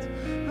Hand,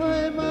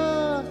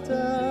 macht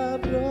a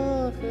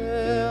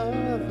Broche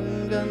auf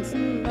dem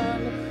ganzen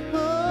Land.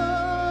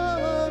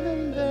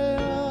 Amen,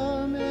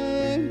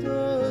 Amen,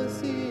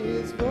 das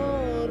ist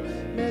wahr.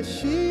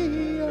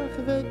 Meshiach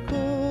wird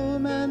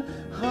kommen,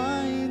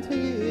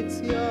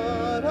 heiliges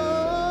Jahr.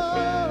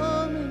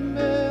 Amen,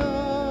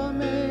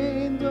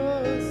 Amen,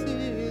 das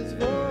ist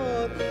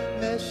wahr.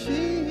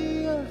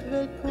 Meshiach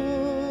wird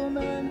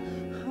kommen,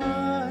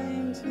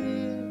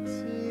 heiliges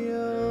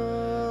Jahr.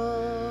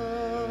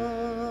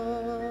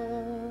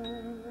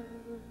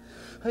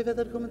 Hij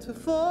wird kommen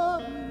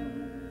zuvor,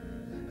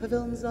 hij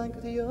will sein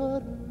gute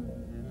Jahren.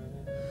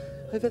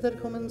 Hij wird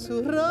kommen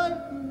zu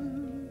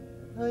reiten,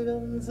 hij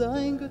will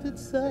sein gute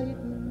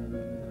Zeiten.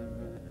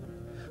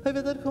 Hij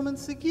wird kommen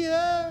zu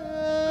gehen,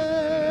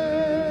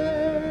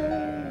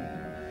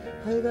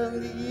 hij will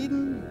die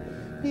Jiden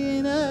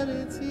in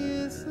Eretz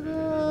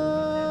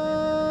Yisrael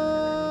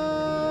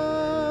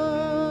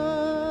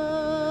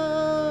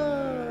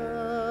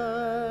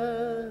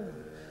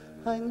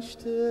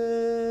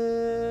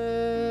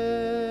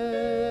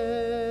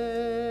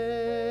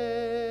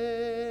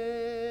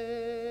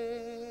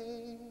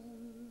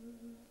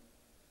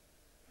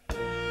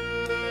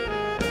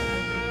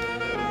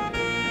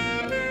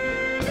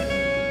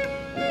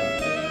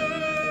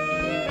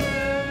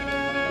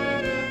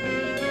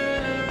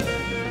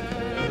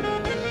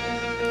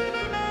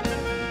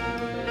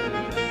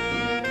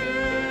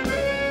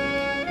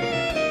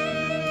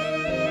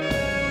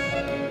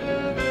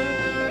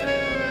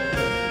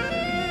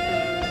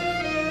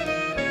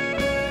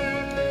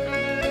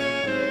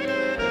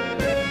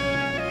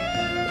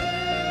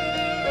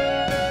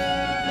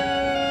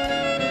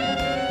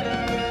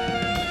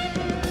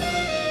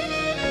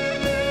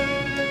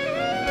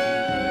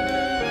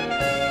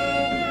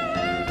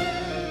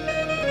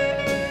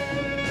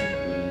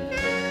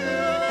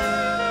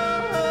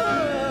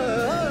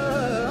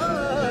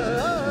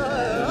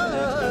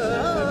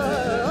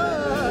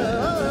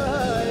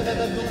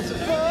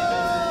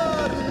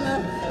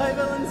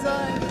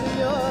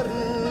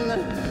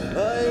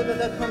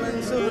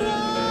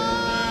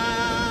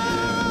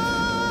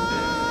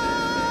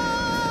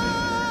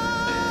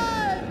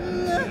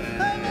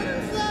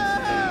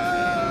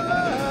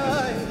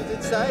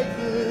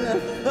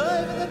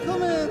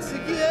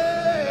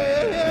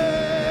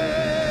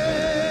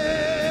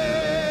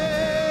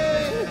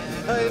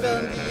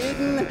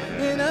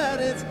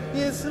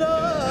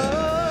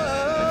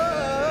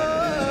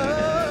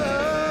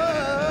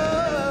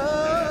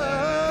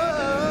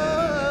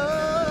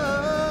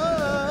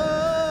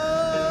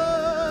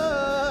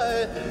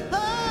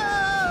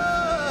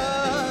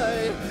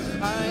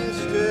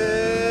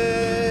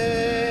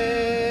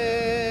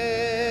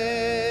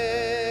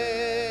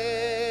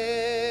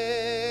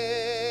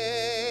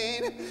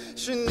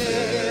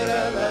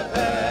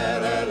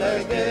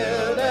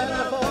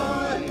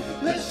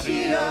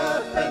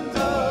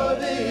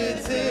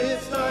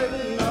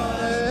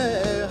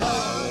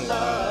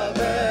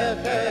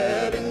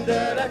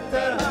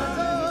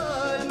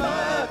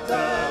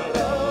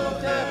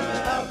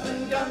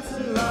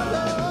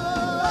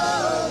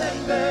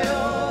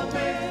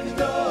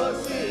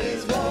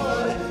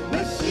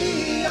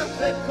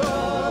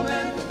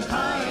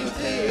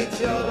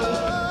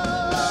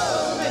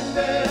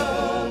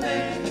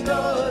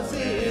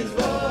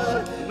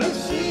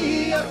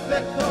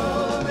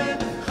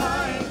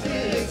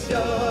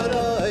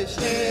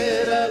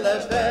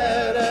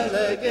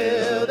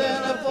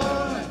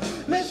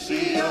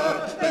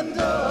Mashiach ben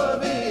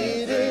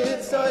David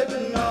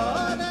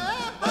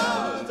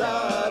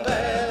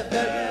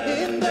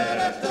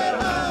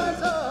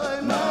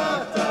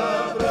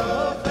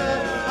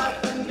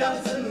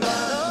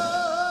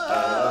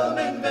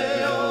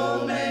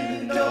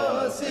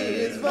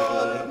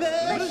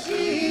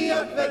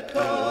wird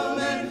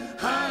kommen,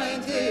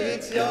 heint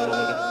it's your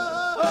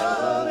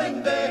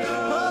homing day,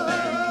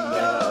 homing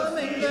day,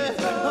 homing day.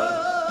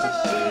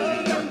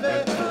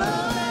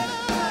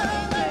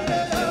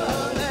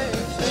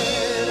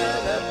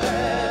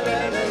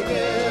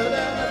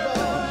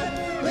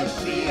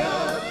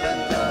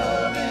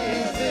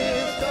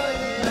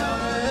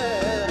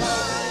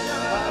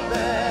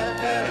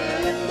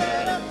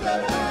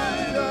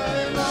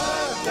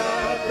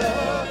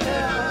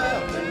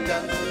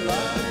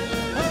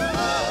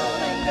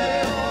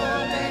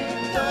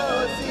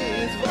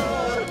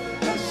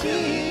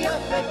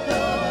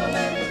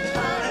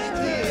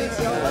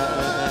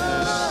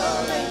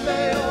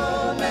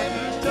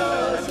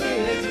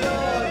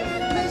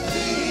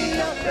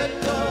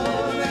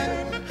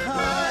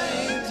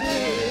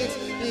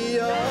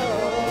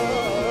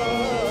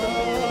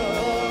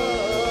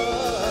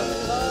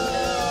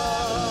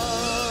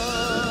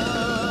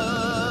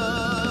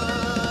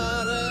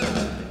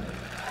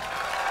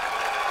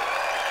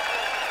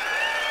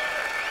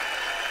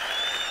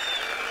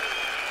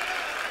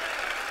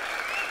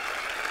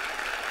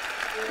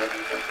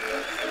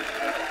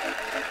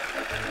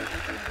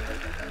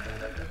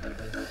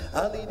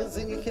 Lieder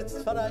singe ich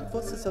jetzt vereint,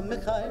 was ist am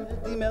Michael?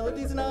 Die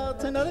Melodies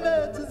nahen, alle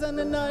Werte sind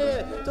eine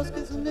neue. Das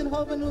gesungen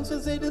haben unsere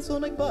Seele so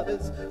nicht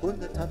Babes.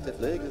 Und der Tag der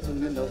Pflege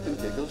singen auf dem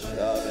Kegel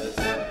Schabes.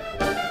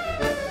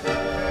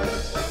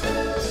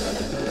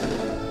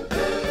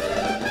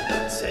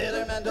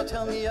 Sailorman, don't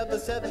tell me of the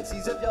seven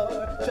seas of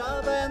yore.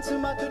 Java and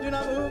Sumatra do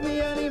not move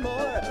me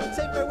anymore.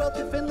 Say farewell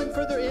to Finland,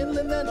 further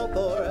inland than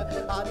Thor.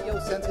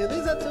 Adios,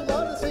 Antilles, and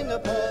Ceylon to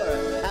Singapore.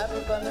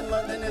 Having fun in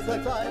London is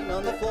like flying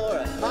on the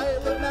floor. I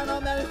live man,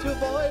 I'll manage to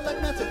avoid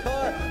like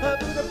Manticore.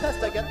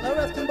 Budapest, I get no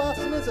rest, and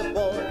Boston is a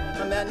bore.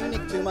 A man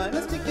unique to my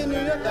mystic in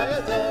New York, I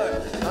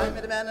adore. I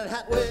met a man in a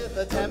hat with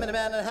a tan, met a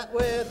man in a hat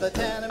with a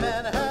tan, a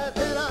man in a hat,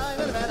 and I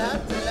met a man in a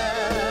hat with a tan.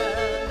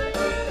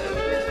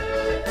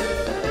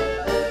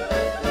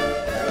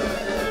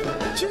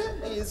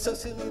 So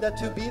silly that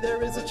to be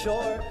there is a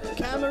chore.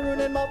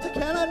 Cameroon and Malta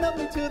cannot melt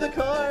me to the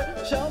core.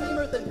 Show me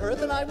mirth and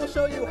Perth and I will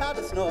show you how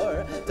to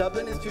snore.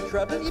 Dublin is too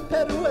trouble, y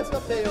Peru es lo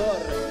peor.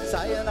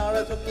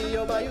 Sayonara,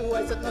 Tokyo, Bayou,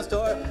 I set no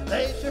store.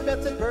 Place your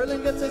bets at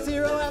Berlin gets a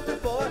 0 after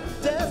 4.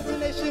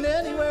 Destination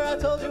anywhere, I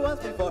told you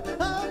once before.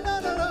 Oh,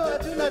 no, I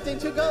do not think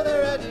to go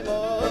there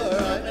anymore.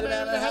 I met a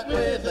man in a hat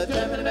with a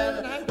tan, met a man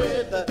in a hat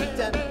with a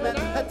tan, man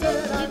in a hat,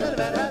 I met a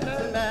man in a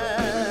hat, man.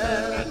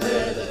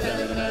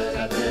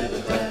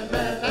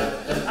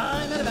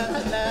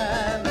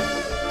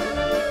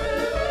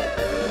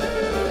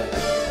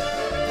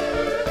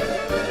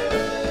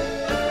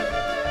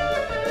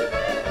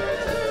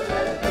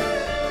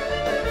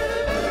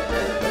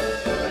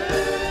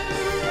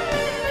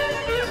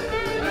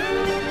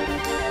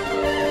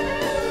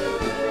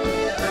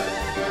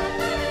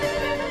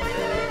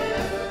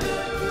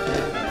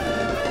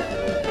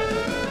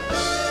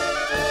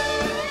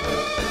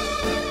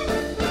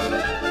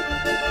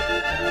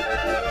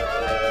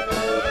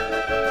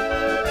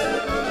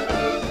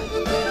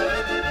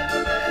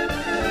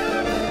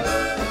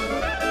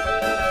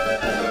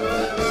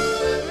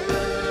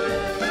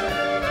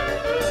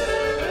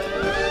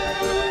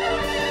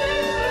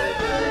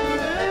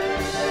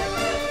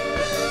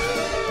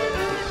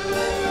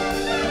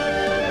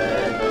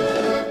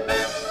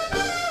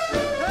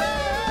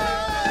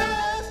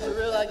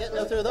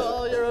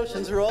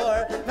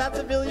 Roar.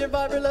 Mattaville, your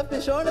barber left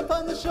me shorn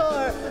upon the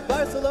shore.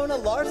 Barcelona,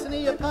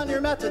 larceny upon your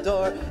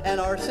matador.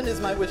 And arson is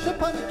my wish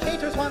upon your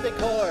cater's one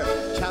decor.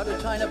 Chowder,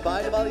 China,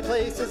 by the valley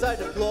places I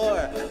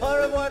deplore. Au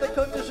revoir, the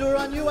Côte d'Azur,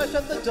 on you I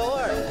shut the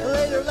door.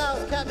 Later, Laos,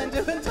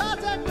 Kathmandu, and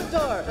Tot,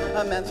 Ecuador.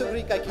 A man so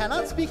Greek I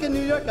cannot speak, in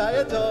New York I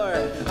adore.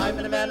 I'm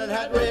in a man in a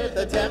hat with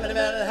a tan, in a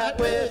man in a hat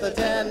with a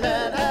tan,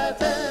 man hat,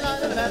 tan,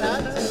 I'm in a man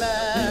hat,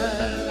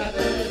 man.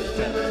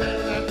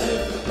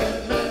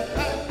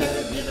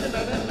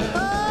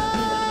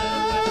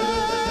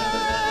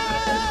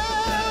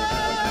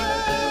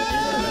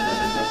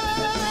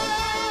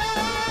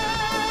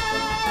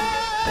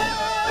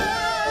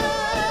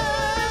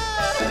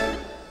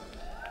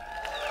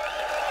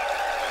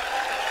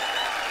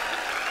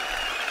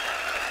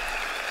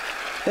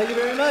 Thank you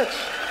very much.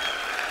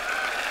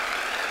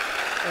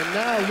 And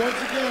now,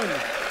 once again,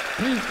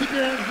 please keep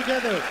your hands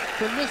together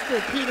for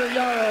Mr. Peter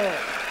Yaro.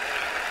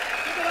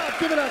 Give it up,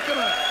 give it up, come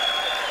on.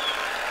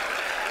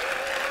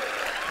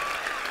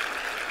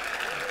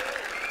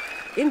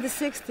 In the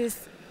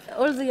 60s,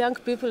 all the young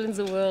people in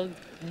the world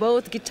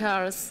bought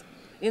guitars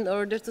in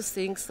order to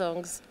sing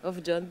songs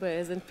of John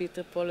Baez and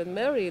Peter, Paul, and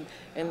Mary.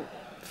 And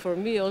for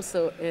me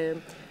also,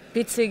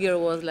 Pete Seeger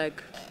was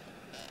like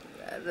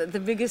the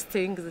biggest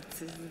thing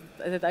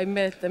that I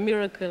met, a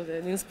miracle,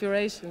 an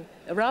inspiration,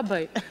 a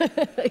rabbi,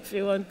 if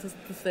you want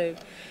to say.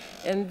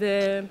 And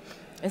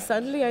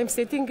suddenly I'm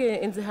sitting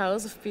in the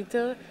house of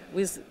Peter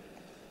with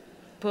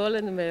Paul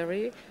and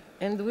Mary,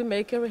 and we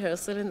make a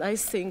rehearsal, and I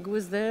sing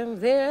with them.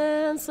 The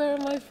answer,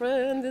 my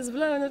friend, is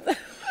blind.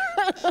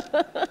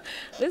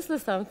 This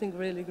was something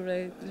really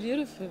great,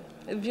 beautiful,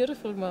 a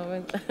beautiful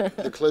moment.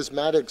 The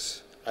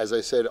klezmatics, as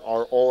I said,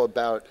 are all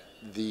about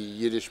the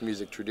Yiddish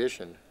music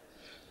tradition.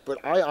 But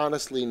I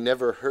honestly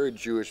never heard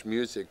Jewish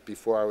music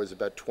before I was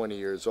about 20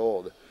 years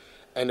old.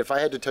 And if I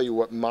had to tell you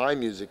what my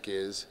music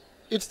is,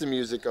 it's the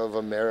music of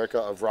America,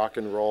 of rock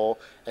and roll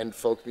and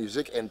folk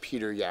music and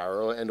Peter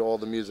Yaro and all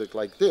the music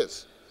like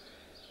this.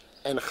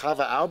 And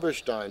Chava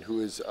Alberstein, who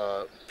is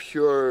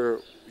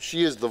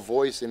she is the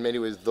voice, in many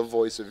ways, the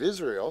voice of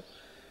Israel.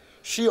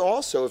 She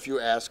also, if you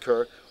ask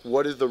her,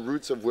 what is the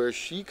roots of where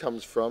she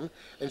comes from,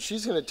 and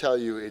she's going to tell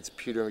you it's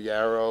Peter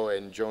Yaro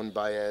and Joan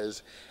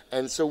Baez.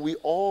 And so we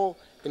all,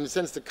 in a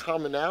sense, the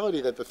commonality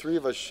that the three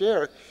of us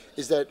share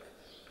is that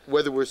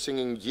whether we're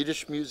singing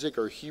Yiddish music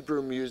or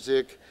Hebrew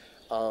music,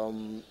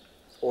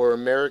 or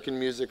American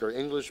music or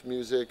English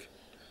music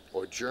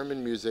or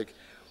German music,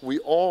 we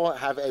all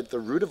have at the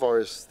root of our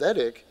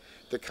aesthetic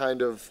the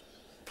kind of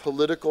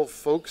political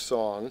folk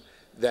song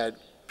that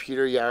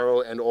Peter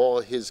Yaro and all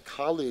his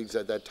colleagues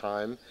at that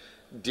time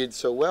did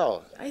so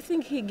well. I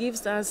think he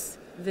gives us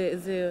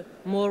the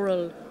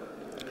moral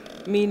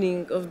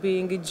meaning of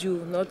being a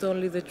Jew, not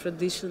only the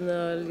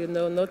traditional,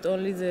 not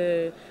only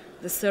the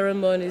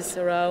ceremonies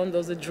around,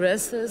 or the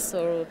dresses,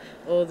 or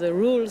the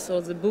rules,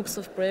 or the books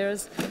of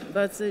prayers,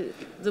 but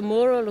the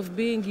moral of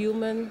being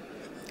human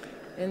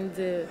and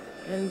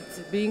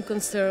being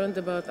concerned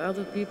about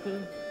other people.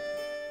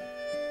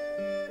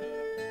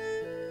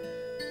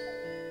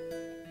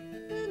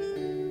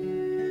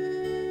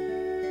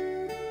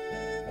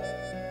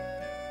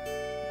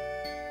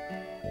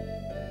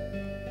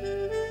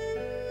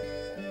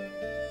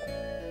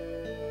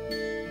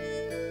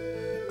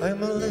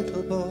 I'm a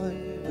little boy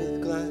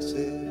with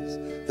glasses,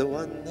 the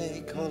one they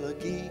call a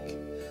geek.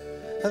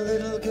 A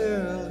little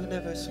girl who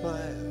never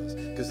smiles,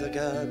 'cause I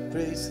got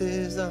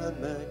braces on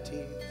my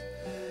teeth.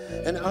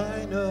 And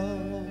I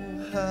know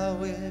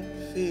how it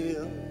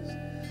feels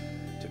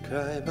to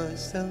cry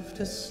myself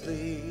to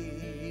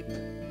sleep.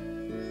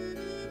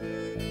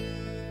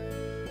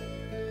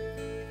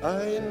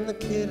 I'm the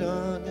kid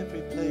on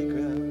every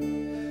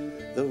playground,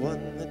 the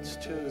one that's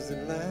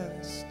chosen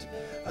last.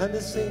 I'm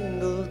a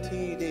single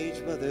teenage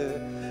mother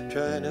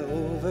trying to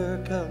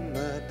overcome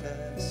my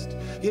past.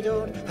 You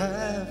don't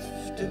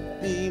have to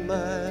be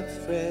my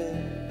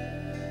friend,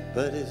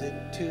 but is it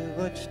too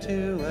much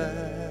to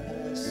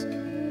ask?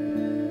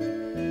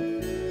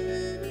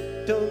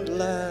 Don't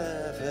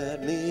laugh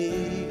at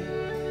me,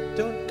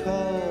 don't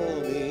call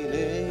me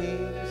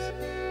names,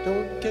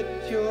 don't get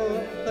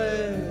your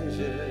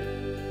pleasure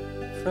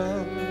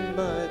from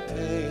my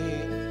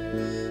pain.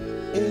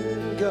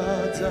 In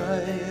God's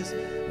eyes,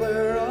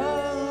 we're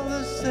all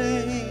the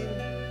same.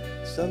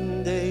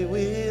 Someday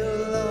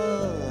we'll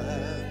all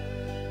have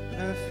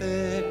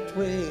perfect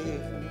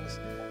wings.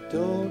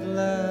 Don't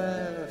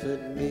laugh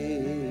at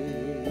me.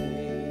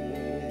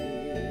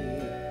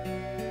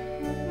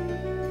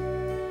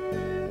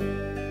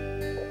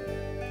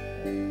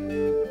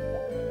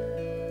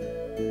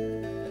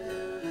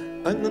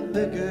 I'm the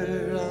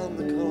beggar on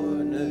the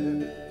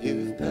corner,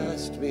 you've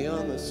passed me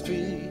on the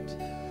street,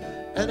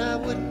 and I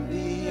wouldn't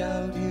be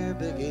out here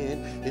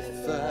begging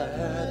if I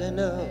had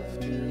enough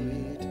to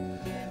eat.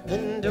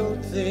 And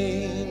don't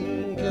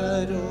think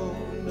I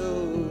don't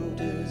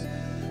notice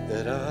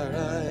that our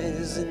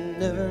eyes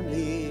never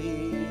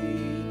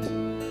meet.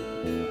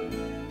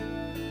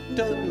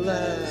 Don't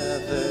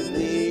laugh at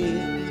me,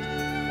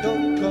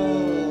 don't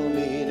call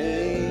me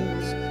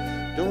names,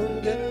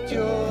 don't get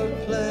your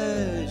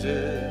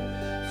pleasure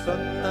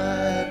from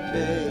my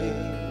pain.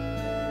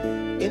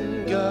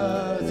 In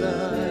God's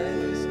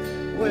eyes,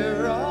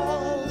 we're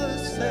all the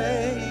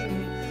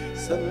same.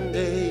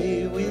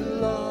 Someday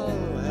we'll all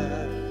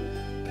have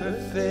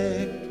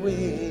perfect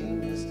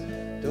wings.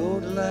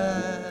 Don't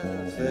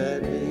laugh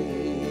at me.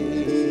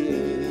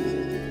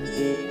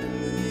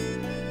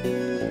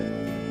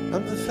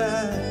 I'm the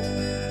fat,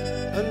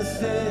 I'm the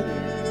thin,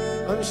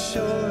 I'm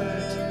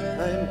short,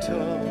 I'm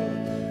tall,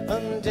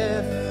 I'm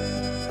deaf,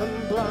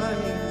 I'm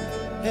blind.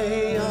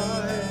 Hey,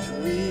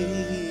 aren't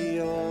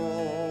we all?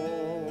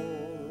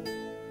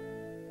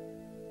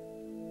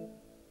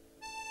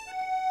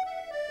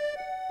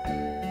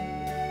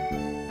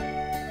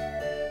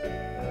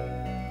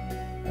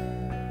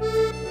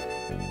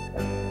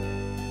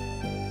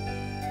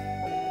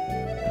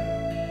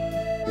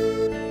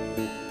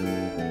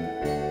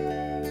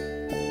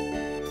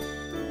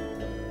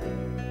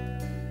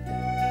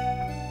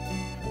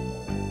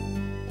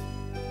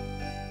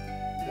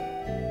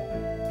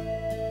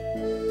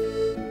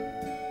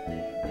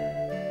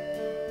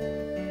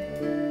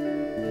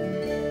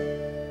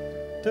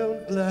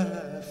 Don't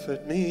laugh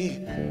at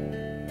me,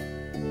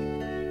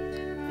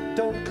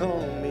 don't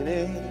call me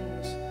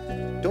names,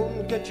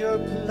 don't get your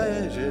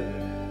pleasure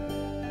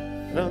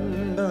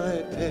from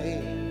my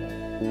pain.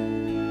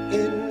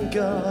 In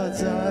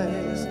God's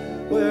eyes,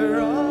 we're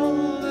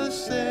all the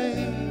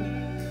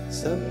same.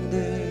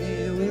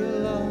 Someday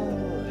we'll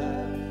all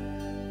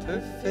have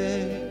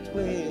perfect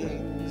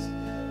wings.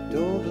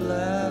 Don't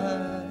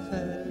laugh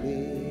at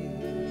me.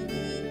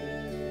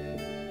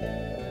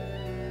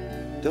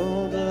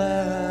 Don't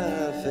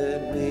laugh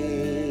at me.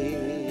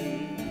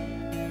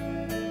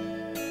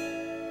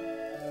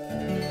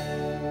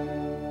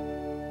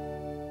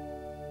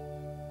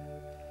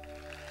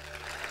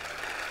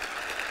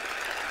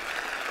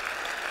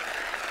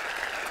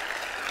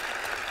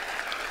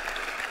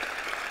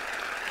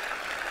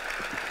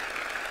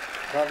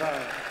 chava.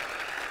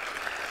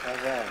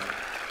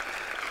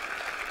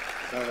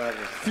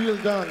 Feel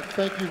done.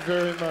 Thank you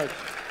very much.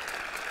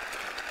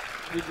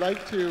 We'd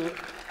like to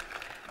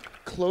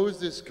close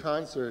this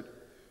concert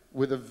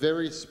with a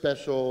very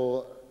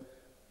special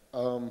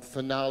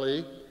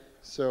finale.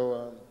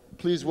 So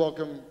please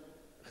welcome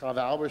Chava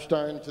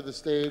Alberstein to the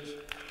stage,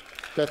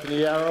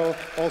 Bethany Yaro.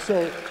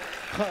 Also,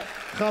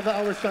 Chava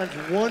Alberstein's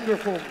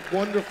wonderful,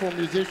 wonderful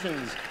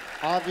musicians,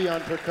 Avi on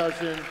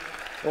percussion,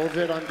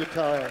 Oved on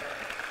guitar.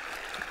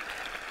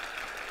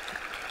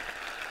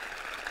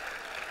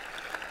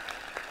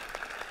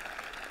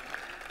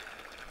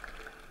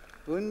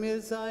 Und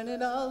wir seien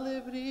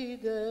alle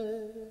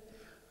Brüder,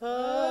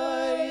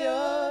 ai,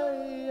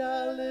 ai,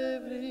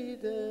 alle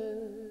Brüder.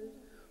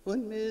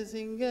 Und wir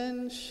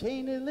singen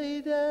schöne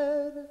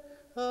Lieder,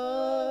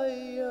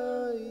 ai,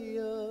 ai,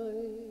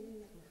 ai.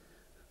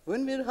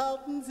 Und wir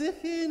halten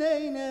sich in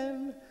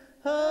einem,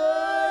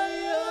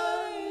 ai,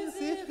 ai,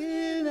 sich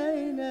in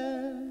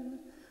einem.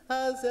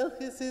 Als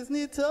solches ist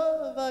nicht so,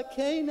 war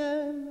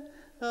keinem,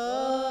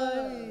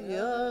 ai,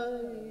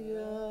 ai,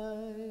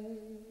 ai.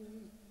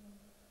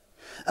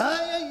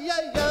 Ay ay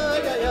ay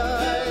ay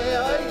ay ay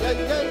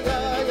ay ay ay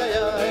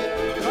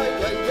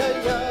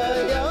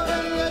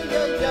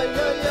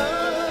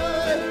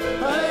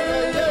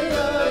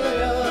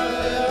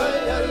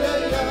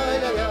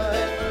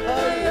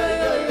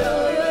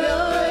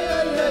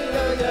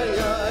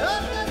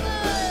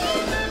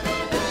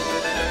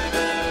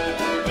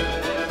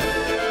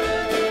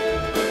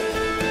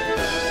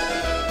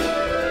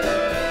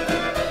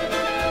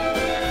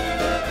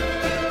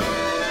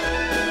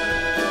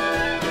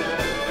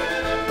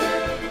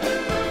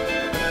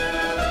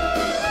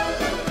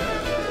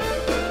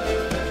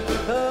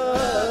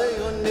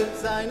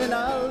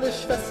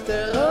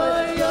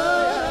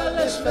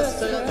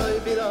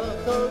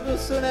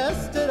und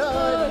Esther,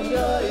 ai,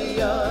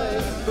 ai, ai.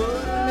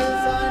 Und wir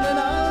seien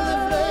alle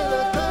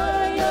freilich,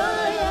 ai,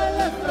 ai,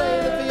 alle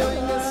freilich. Für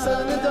junge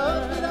Sonne,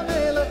 doch mit der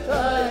Melech,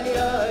 ai,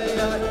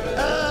 ai, ai.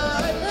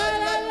 Ai,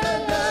 ai, ai,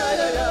 ai,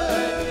 ai, ai,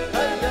 ai.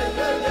 Ai,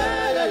 ai, ai, ai,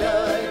 ai, ai.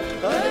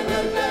 Ai, ai,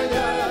 ai,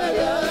 ai,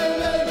 ai, ai, ai,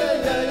 ai,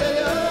 ai, ai, ai.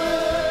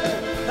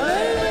 Ai,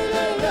 ai, ai, ai,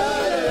 ai, ai.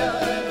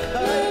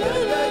 Ai,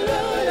 ai, ai, ai,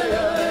 ai,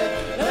 ai.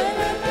 Ai,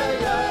 ai, ai, ai,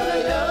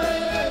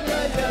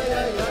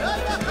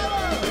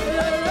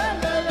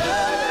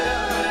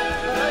 ai,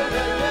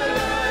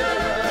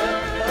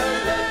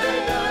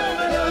 ai, ai,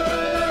 ai, ai.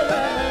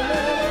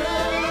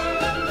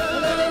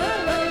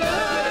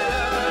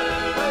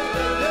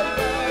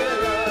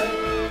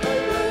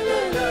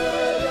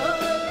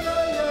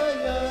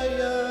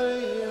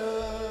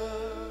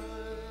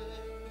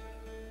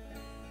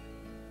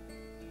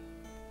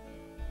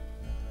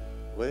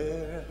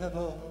 Where have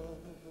all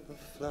the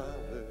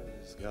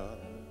flowers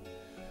gone?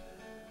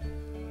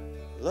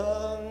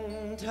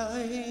 Long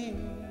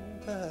time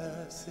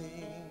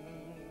passing.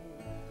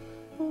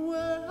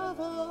 Where have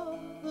all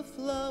the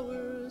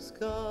flowers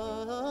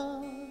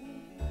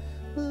gone?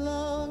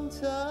 Long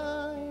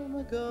time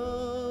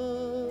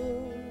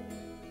ago.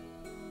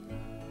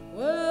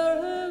 Where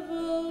have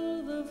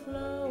all the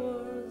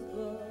flowers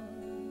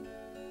gone?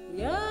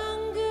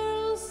 Young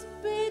girls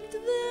picked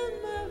them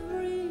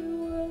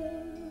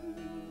everywhere.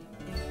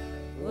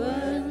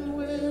 When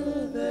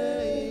will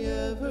they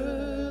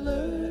ever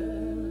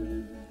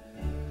learn?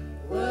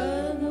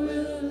 When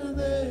will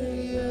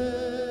they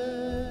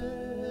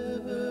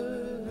ever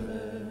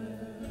learn?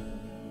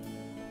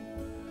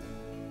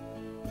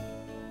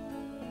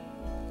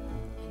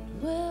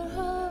 Where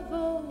have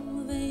all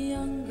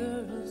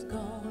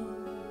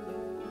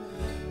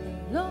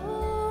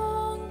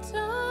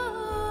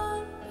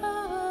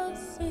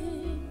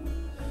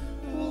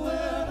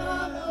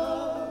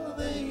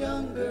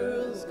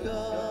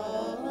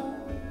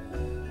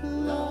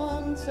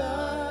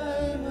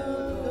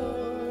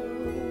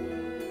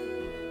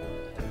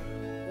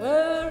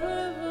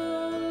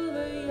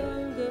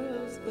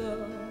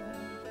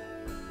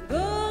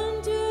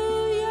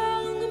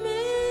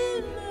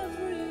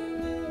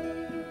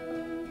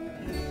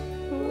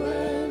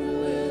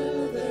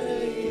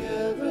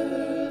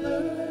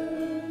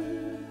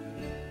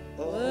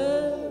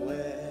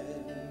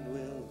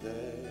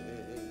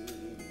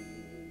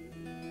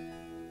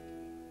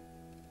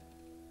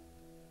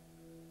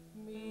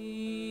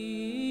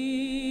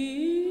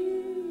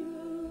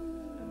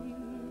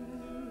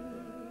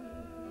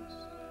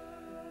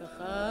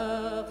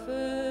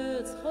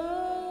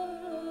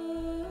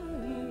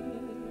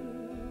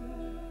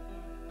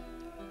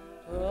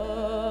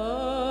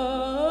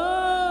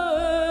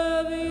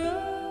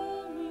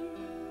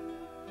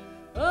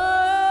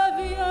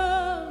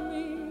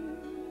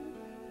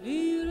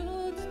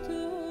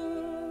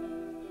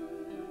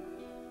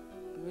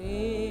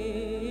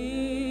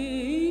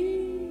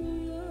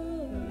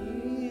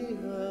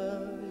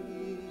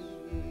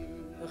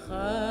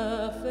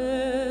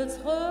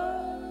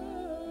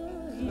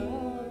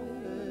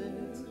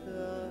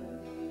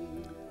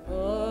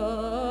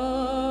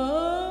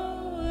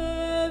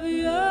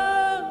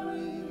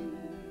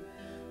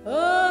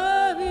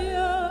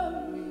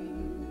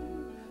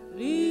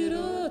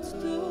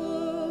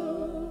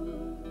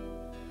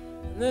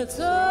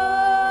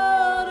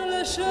נצר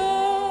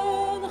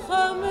לשון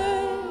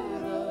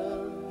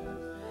חמרה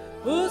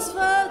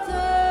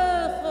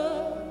ושפתיך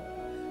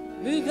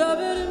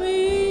מדבר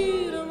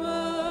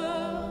מרמה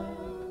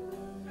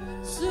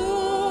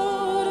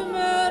סור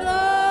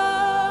מרסתו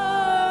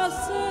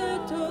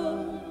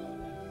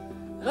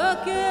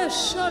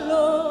בקש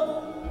שלום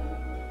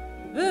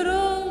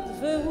ברוד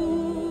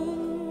והוא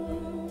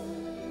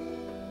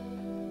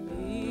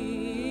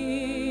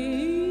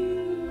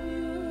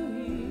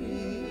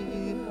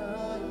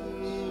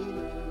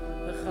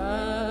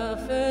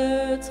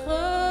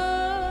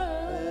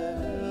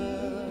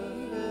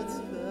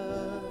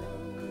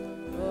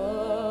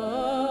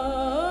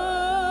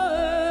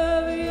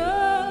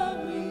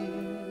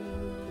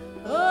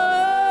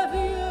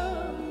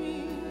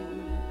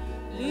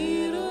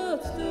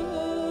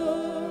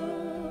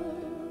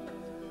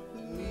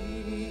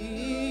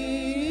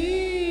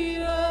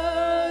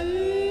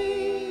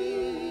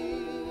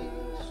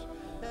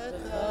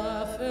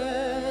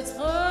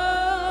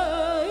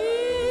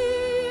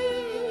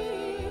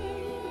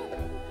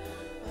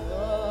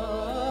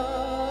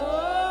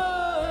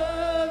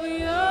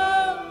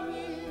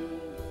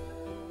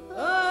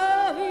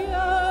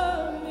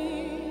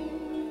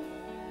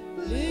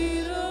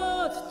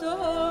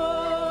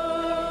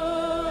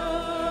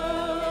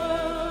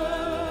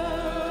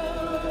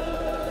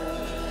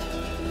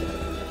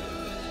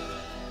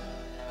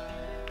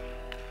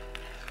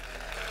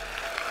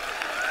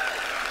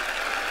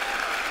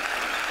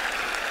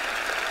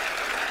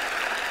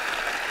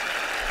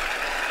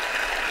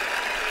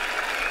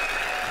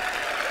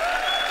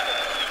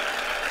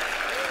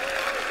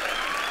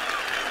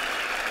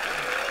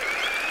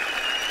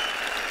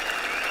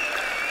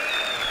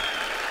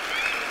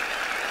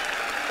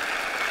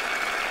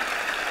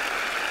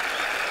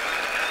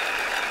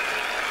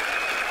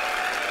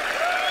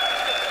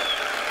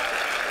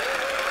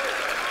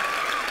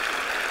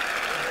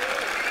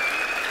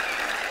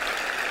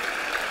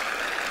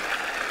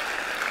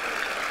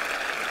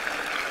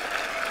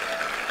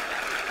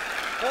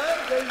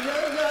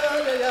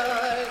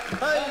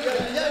Ay,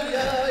 ay,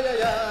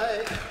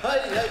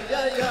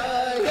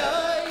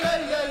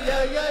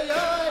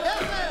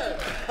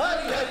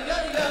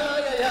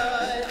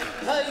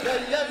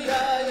 ay,